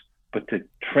saints, but to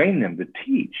train them to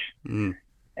teach.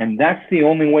 And that's the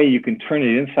only way you can turn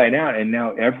it inside out. And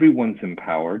now everyone's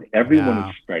empowered. Everyone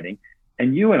is spreading.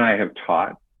 And you and I have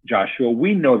taught, Joshua,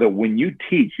 we know that when you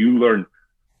teach, you learn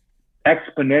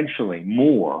exponentially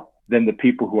more than the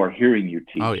people who are hearing you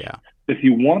teach. Oh, yeah. If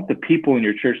you want the people in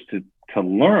your church to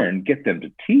learn, get them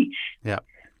to teach. Yeah.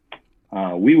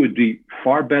 We would be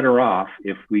far better off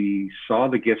if we saw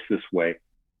the gifts this way.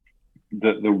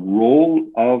 The role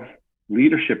of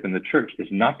leadership in the church is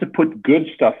not to put good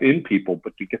stuff in people,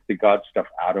 but to get the God stuff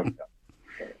out of them.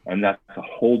 And that's a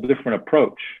whole different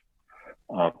approach.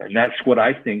 And that's what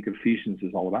I think Ephesians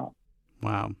is all about.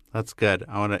 Wow, that's good.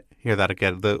 I want to hear that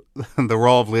again. The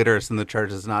role of leaders in the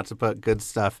church is not to put good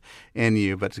stuff in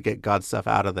you, but to get God's stuff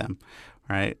out of them.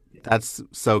 Right? That's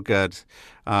so good.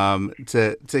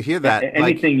 To hear that.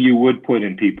 Anything you would put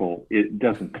in people, it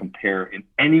doesn't compare in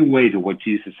any way to what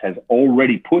Jesus has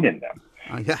already put in them.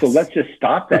 Yes. So let's just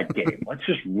stop that game. Let's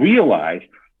just realize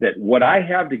that what I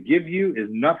have to give you is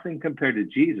nothing compared to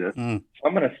Jesus. So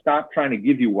I'm going to stop trying to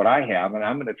give you what I have, and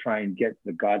I'm going to try and get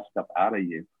the God stuff out of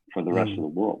you for the rest of the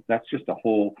world. That's just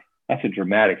that's a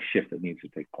dramatic shift that needs to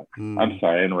take place. I'm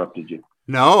sorry, I interrupted you.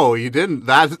 No, you didn't.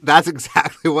 That's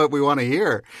exactly what we want to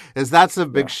hear. That's a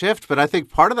big shift. But I think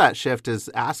part of that shift is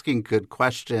asking good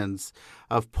questions,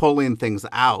 of pulling things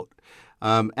out.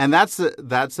 And that's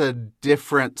a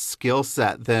different skill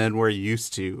set than we're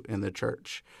used to in the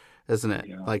church, isn't it?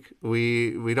 Yeah. Like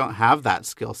we don't have that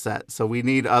skill set. So we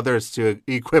need others to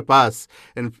equip us.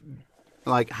 And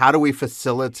like, how do we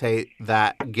facilitate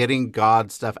that, getting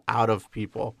God stuff out of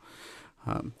people?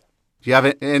 Do you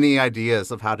have any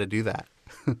ideas of how to do that?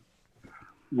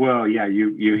 Well, yeah,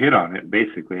 you hit on it,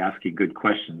 basically asking good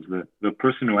questions. The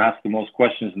person who asks the most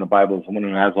questions in the Bible is the one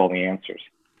who has all the answers.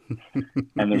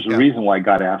 And there's a reason why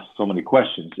God asks so many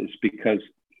questions. It's because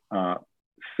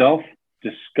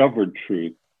self-discovered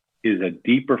truth is a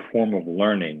deeper form of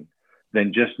learning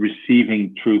than just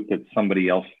receiving truth that somebody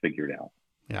else figured out.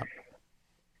 Yeah.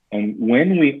 And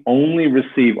when we only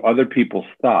receive other people's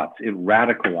thoughts, it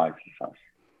radicalizes us,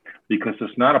 because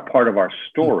it's not a part of our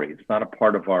story. It's not a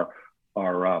part of our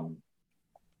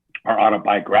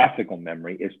autobiographical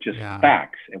memory. It's just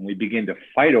facts. And we begin to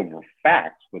fight over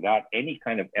facts without any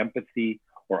kind of empathy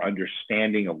or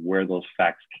understanding of where those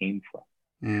facts came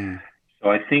from. So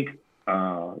I think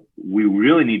we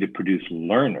really need to produce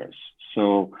learners.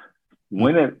 So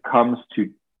when it comes to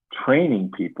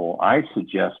training people, I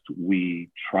suggest we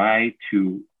try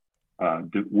to,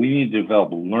 we need to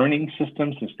develop learning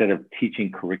systems instead of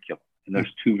teaching curriculum. And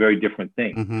there's two very different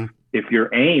things. Mm-hmm. If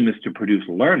your aim is to produce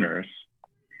learners,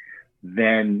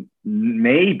 then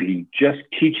maybe just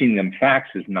teaching them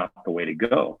facts is not the way to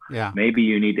go. Yeah. Maybe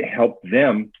you need to help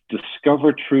them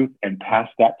discover truth and pass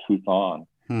that truth on.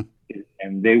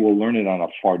 And they will learn it on a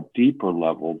far deeper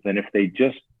level than if they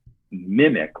just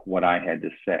mimic what I had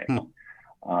to say.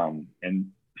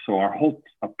 And so our whole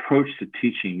approach to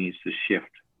teaching needs to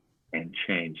shift and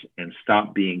change and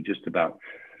stop being just about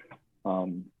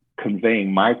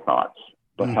conveying my thoughts,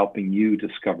 but helping you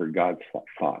discover God's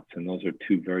thoughts. And those are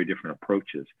two very different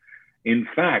approaches. In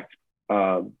fact,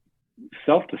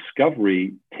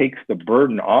 self-discovery takes the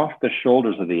burden off the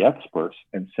shoulders of the experts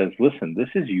and says, listen, this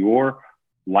is your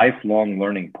lifelong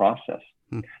learning process.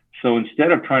 So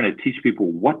instead of trying to teach people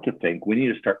what to think, we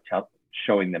need to start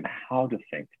showing them how to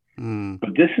think.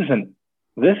 But this is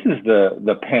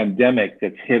the pandemic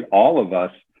that's hit all of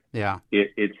us. Yeah,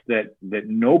 it's that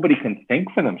nobody can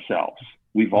think for themselves.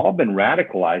 We've all been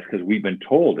radicalized because we've been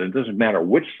told, and it doesn't matter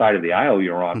which side of the aisle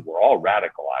you're on, we're all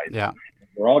radicalized. Yeah,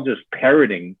 we're all just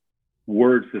parroting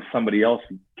words that somebody else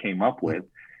came up with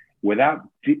without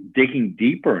digging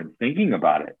deeper and thinking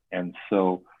about it. And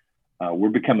so we're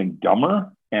becoming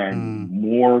dumber and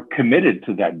more committed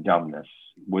to that dumbness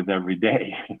with every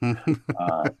day.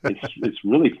 It's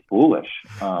really foolish.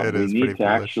 We need to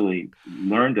actually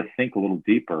learn to think a little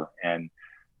deeper, and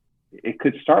it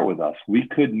could start with us. We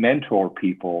could mentor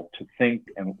people to think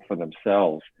for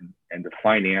themselves and to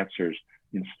find answers.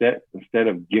 Instead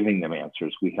of giving them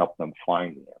answers, we help them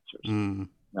find the answers.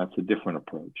 That's a different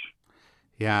approach.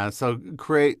 Yeah, so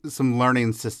create some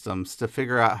learning systems to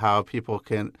figure out how people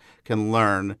can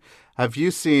learn. Have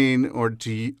you seen, or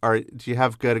do you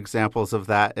have good examples of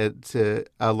that? It's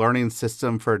a learning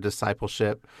system for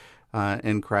discipleship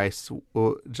in Christ.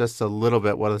 Just a little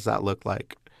bit. What does that look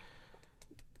like?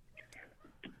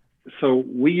 So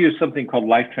we use something called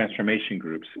life transformation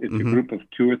groups. It's a group of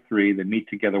 2 or 3 that meet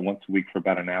together once a week for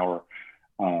about an hour.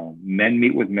 Men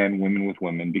meet with men, women with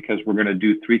women, because we're going to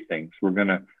do 3 things. We're going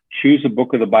to choose a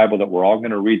book of the Bible that we're all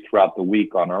going to read throughout the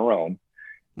week on our own,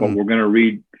 but we're going to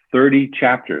read 30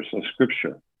 chapters of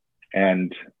Scripture.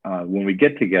 And when we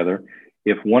get together,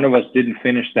 if one of us didn't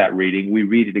finish that reading, we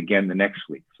read it again the next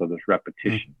week. So there's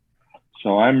repetition.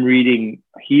 So I'm reading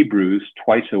Hebrews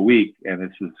twice a week, and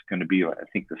this is going to be, I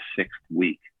think, the 6th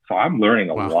week. So I'm learning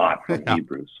a lot from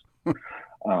Hebrews.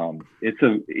 It's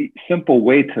a simple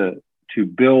way to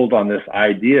build on this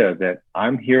idea that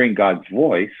I'm hearing God's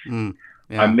voice.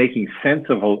 I'm making sense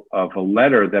of a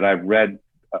letter that I've read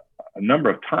a number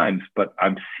of times, but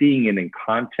I'm seeing it in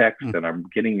context and I'm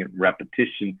getting it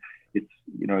repetition. It's,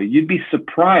 you'd be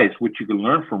surprised what you can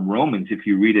learn from Romans if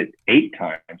you read it 8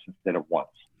 times instead of once.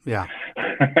 Yeah.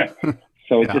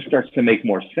 So it just starts to make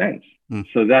more sense.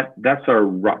 So that's our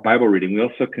Bible reading. We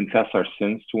also confess our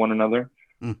sins to one another.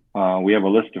 We have a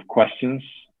list of questions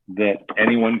that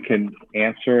anyone can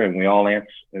answer, and we all answer.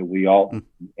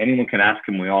 Anyone can ask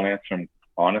them. We all answer them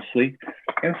honestly,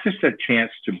 and it's just a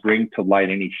chance to bring to light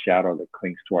any shadow that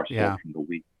clings to our soul from the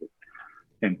week,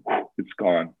 and it's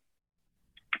gone.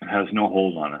 It has no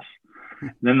hold on us.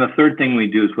 Then the third thing we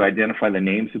do is we identify the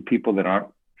names of people that aren't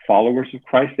followers of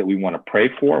Christ that we want to pray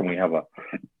for, and we have a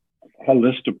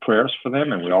list of prayers for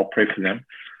them, and we all pray for them.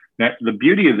 Now, the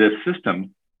beauty of this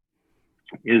system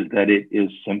is that it is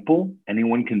simple.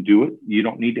 Anyone can do it. You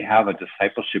don't need to have a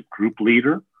discipleship group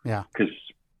leader because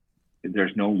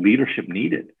there's no leadership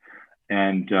needed.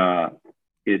 And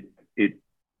it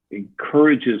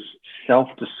encourages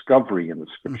self-discovery in the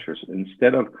scriptures.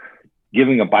 Instead of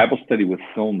giving a Bible study with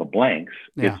fill in the blanks,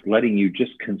 it's letting you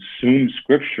just consume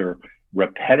scripture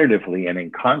repetitively and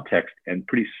in context. And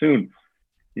pretty soon,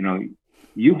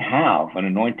 you have an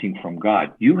anointing from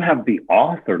God. You have the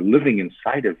author living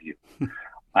inside of you.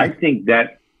 I think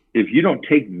that if you don't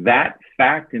take that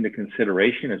fact into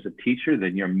consideration as a teacher,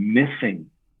 then you're missing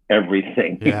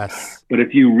everything. Yes. But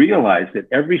if you realize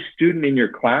that every student in your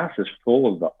class is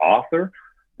full of the author,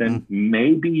 then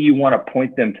maybe you want to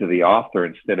point them to the author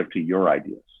instead of to your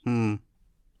ideas. And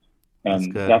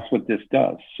that's what this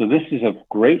does. So this is a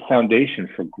great foundation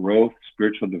for growth,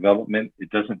 spiritual development.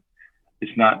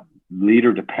 It's not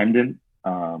leader dependent.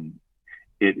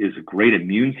 It is a great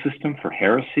immune system for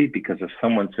heresy, because if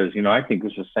someone says, I think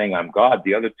this is saying I'm God,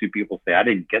 the other 2 people say, I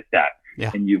didn't get that.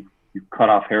 And you've cut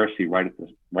off heresy right at the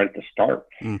start.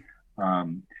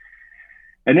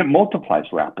 And it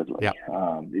multiplies rapidly.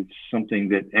 It's something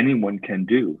that anyone can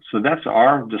do. So that's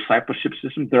our discipleship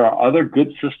system. There are other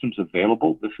good systems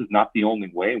available. This is not the only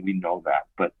way. We know that.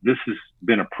 But this has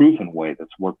been a proven way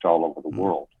that's worked all over the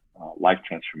world, life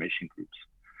transformation groups.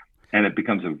 And it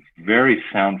becomes a very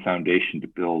sound foundation to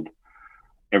build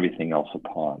everything else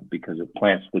upon, because it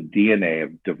plants the DNA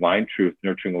of divine truth,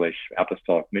 nurturing relationship,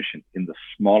 apostolic mission in the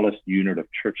smallest unit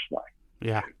of church life.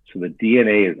 So the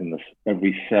DNA is in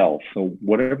every cell. So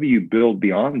whatever you build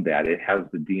beyond that, it has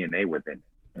the DNA within it.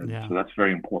 And so that's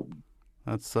very important.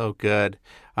 That's so good.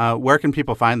 Where can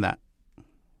people find that?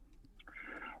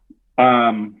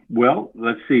 Well,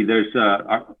 let's see. There's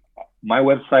my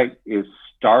website is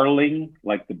Starling,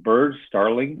 like the bird,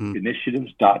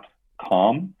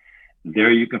 starlinginitiatives.com.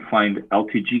 There you can find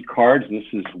LTG cards.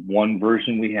 This is one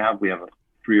version we have. We have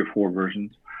 3 or 4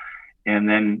 versions. And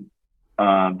then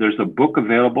there's a book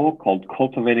available called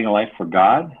Cultivating a Life for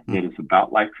God that is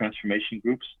about life transformation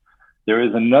groups. There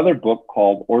is another book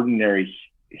called Ordinary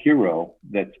Hero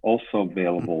that's also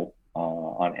available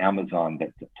on Amazon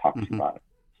that talks about it.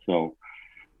 So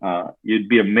you'd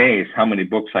be amazed how many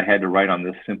books I had to write on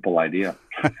this simple idea.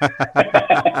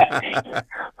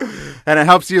 And it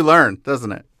helps you learn,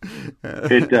 doesn't it?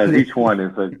 It does. Each one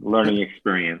is a learning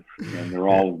experience, and they're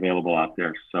all available out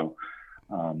there. So,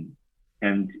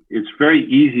 and it's very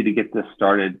easy to get this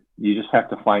started. You just have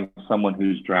to find someone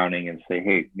who's drowning and say,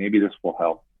 hey, maybe this will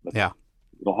help.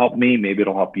 It'll help me. Maybe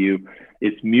it'll help you.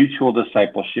 It's mutual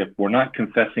discipleship. We're not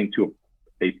confessing to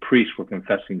a priest, we're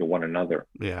confessing to one another.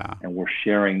 And we're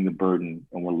sharing the burden,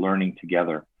 and we're learning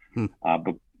together.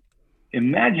 But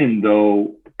imagine,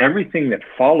 though, everything that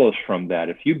follows from that.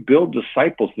 If you build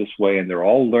disciples this way, and they're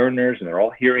all learners, and they're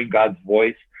all hearing God's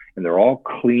voice, and they're all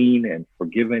clean and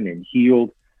forgiven and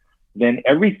healed, then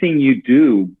everything you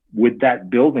do with that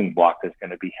building block is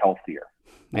going to be healthier.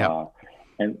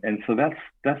 And so that's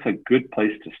a good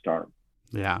place to start.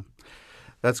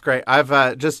 That's great.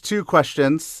 I've just 2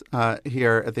 questions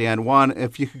here at the end. One,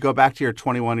 if you could go back to your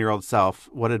 21-year-old self,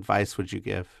 what advice would you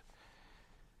give?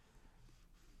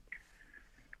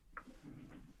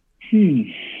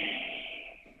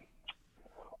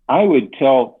 I would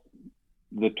tell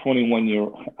the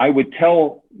 21-year-old, I would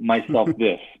tell myself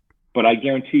this, but I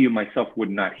guarantee you myself would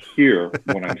not hear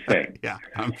what I'm saying.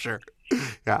 I'm sure.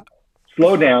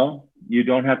 Slow down. You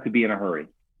don't have to be in a hurry.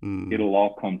 It'll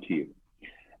all come to you.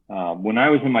 When I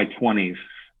was in my 20s,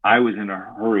 I was in a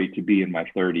hurry to be in my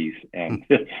 30s, and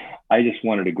I just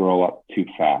wanted to grow up too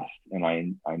fast, and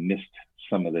I missed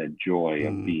some of the joy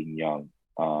of being young.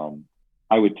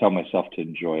 I would tell myself to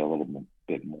enjoy a little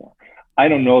bit more. I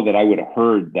don't know that I would have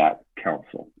heard that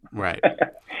counsel. Right.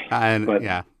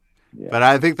 But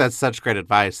I think that's such great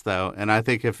advice, though. And I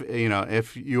think if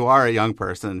you are a young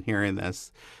person hearing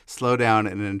this, slow down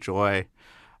and enjoy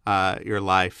your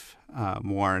life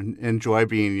more, and enjoy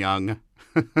being young.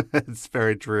 It's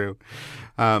very true.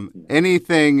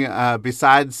 Anything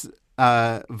besides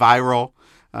Viral,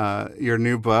 your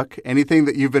new book, anything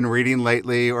that you've been reading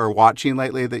lately or watching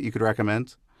lately that you could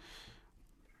recommend?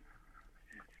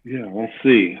 Yeah, let's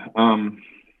see.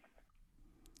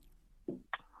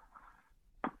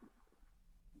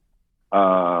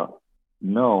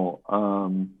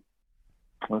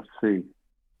 Let's see.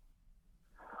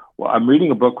 Well, I'm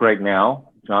reading a book right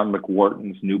now, John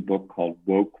McWhorton's new book called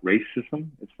Woke Racism.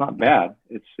 It's not bad.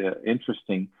 It's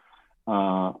interesting.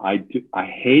 I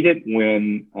hate it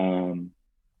when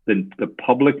the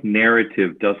public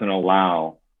narrative doesn't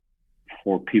allow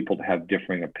for people to have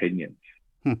differing opinions.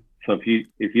 So if you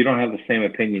don't have the same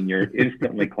opinion, you're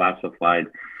instantly classified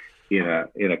in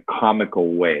a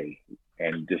comical way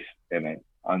and just in an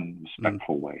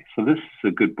unrespectful way. So this is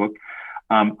a good book.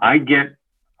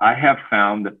 I have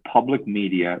found that public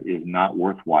media is not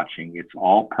worth watching. It's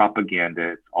all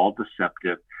propaganda. It's all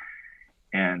deceptive.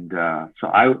 And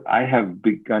so I have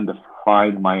begun to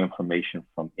find my information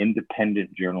from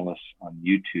independent journalists on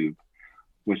YouTube,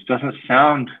 which doesn't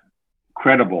sound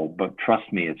credible, but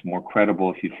trust me, it's more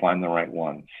credible if you find the right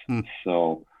ones.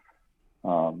 So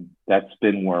that's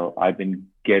been where I've been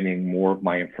getting more of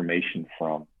my information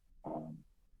from,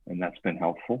 and that's been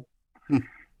helpful.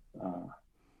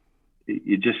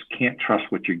 You just can't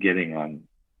trust what you're getting on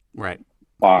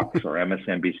Fox or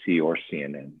MSNBC or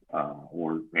CNN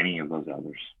or any of those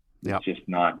others. It's just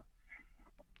not.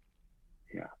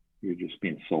 Yeah, you're just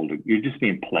being sold. You're just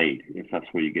being played if that's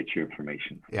where you get your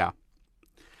information. Yeah.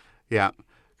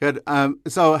 Good.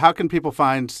 So how can people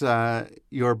find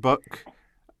your book?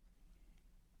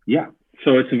 Yeah.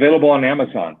 So it's available on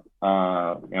Amazon.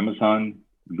 Amazon,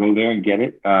 go there and get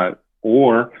it.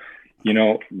 Or,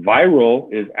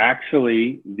 Viral is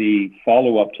actually the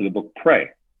follow-up to the book Pray.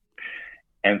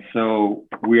 And so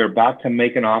we are about to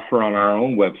make an offer on our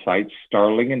own website,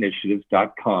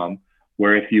 starlinginitiatives.com,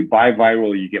 where if you buy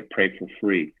Viral, you get Pray for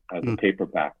free as a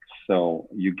paperback. So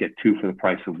you get 2 for the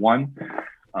price of 1.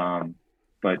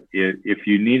 But if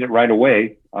you need it right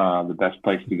away, the best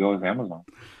place to go is Amazon.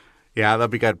 Yeah, that'd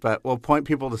be good. But we'll point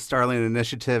people to Starling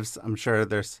Initiatives. I'm sure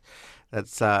that's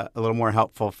a little more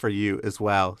helpful for you as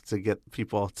well to get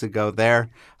people to go there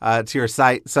to your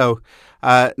site. So,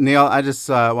 Neil, I just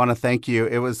want to thank you.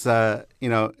 It was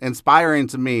inspiring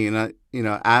to me. And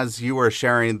as you were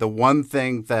sharing, the one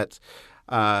thing that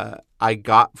I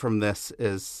got from this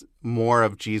is more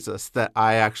of Jesus. That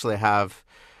I actually have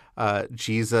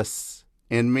Jesus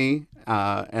in me,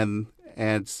 and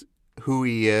who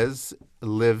he is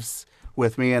lives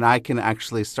with me, and I can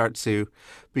actually start to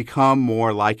become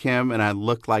more like him, and I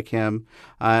look like him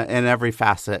in every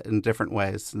facet in different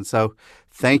ways. And so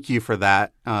thank you for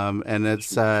that. And it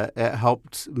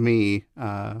helped me,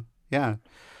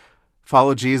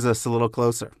 follow Jesus a little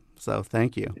closer. So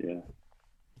thank you. Yeah.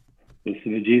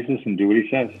 Listen to Jesus and do what he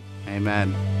says.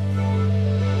 Amen.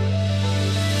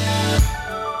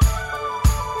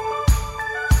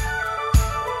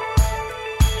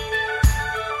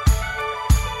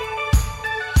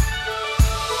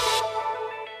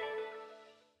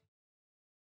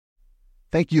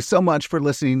 Thank you so much for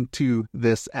listening to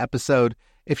this episode.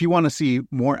 If you want to see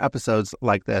more episodes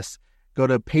like this, go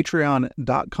to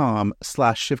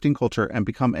patreon.com/shiftingculture and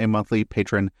become a monthly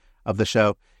patron of the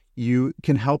show. You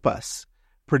can help us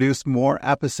produce more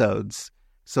episodes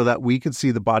so that we can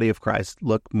see the body of Christ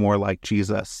look more like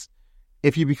Jesus.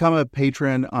 If you become a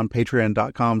patron on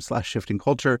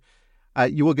patreon.com/shiftingculture,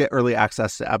 you will get early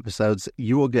access to episodes.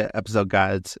 You will get episode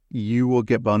guides. You will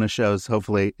get bonus shows,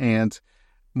 hopefully, and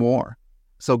more.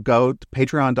 So go to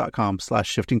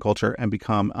patreon.com/shiftingculture and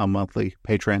become a monthly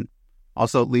patron.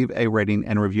 Also, leave a rating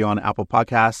and review on Apple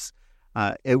Podcasts.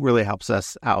 It really helps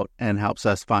us out and helps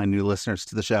us find new listeners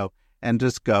to the show. And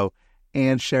just go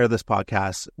and share this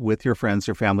podcast with your friends,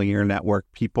 your family, your network,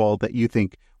 people that you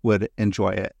think would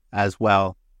enjoy it as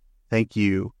well. Thank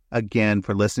you again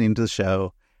for listening to the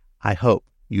show. I hope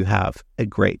you have a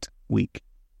great week.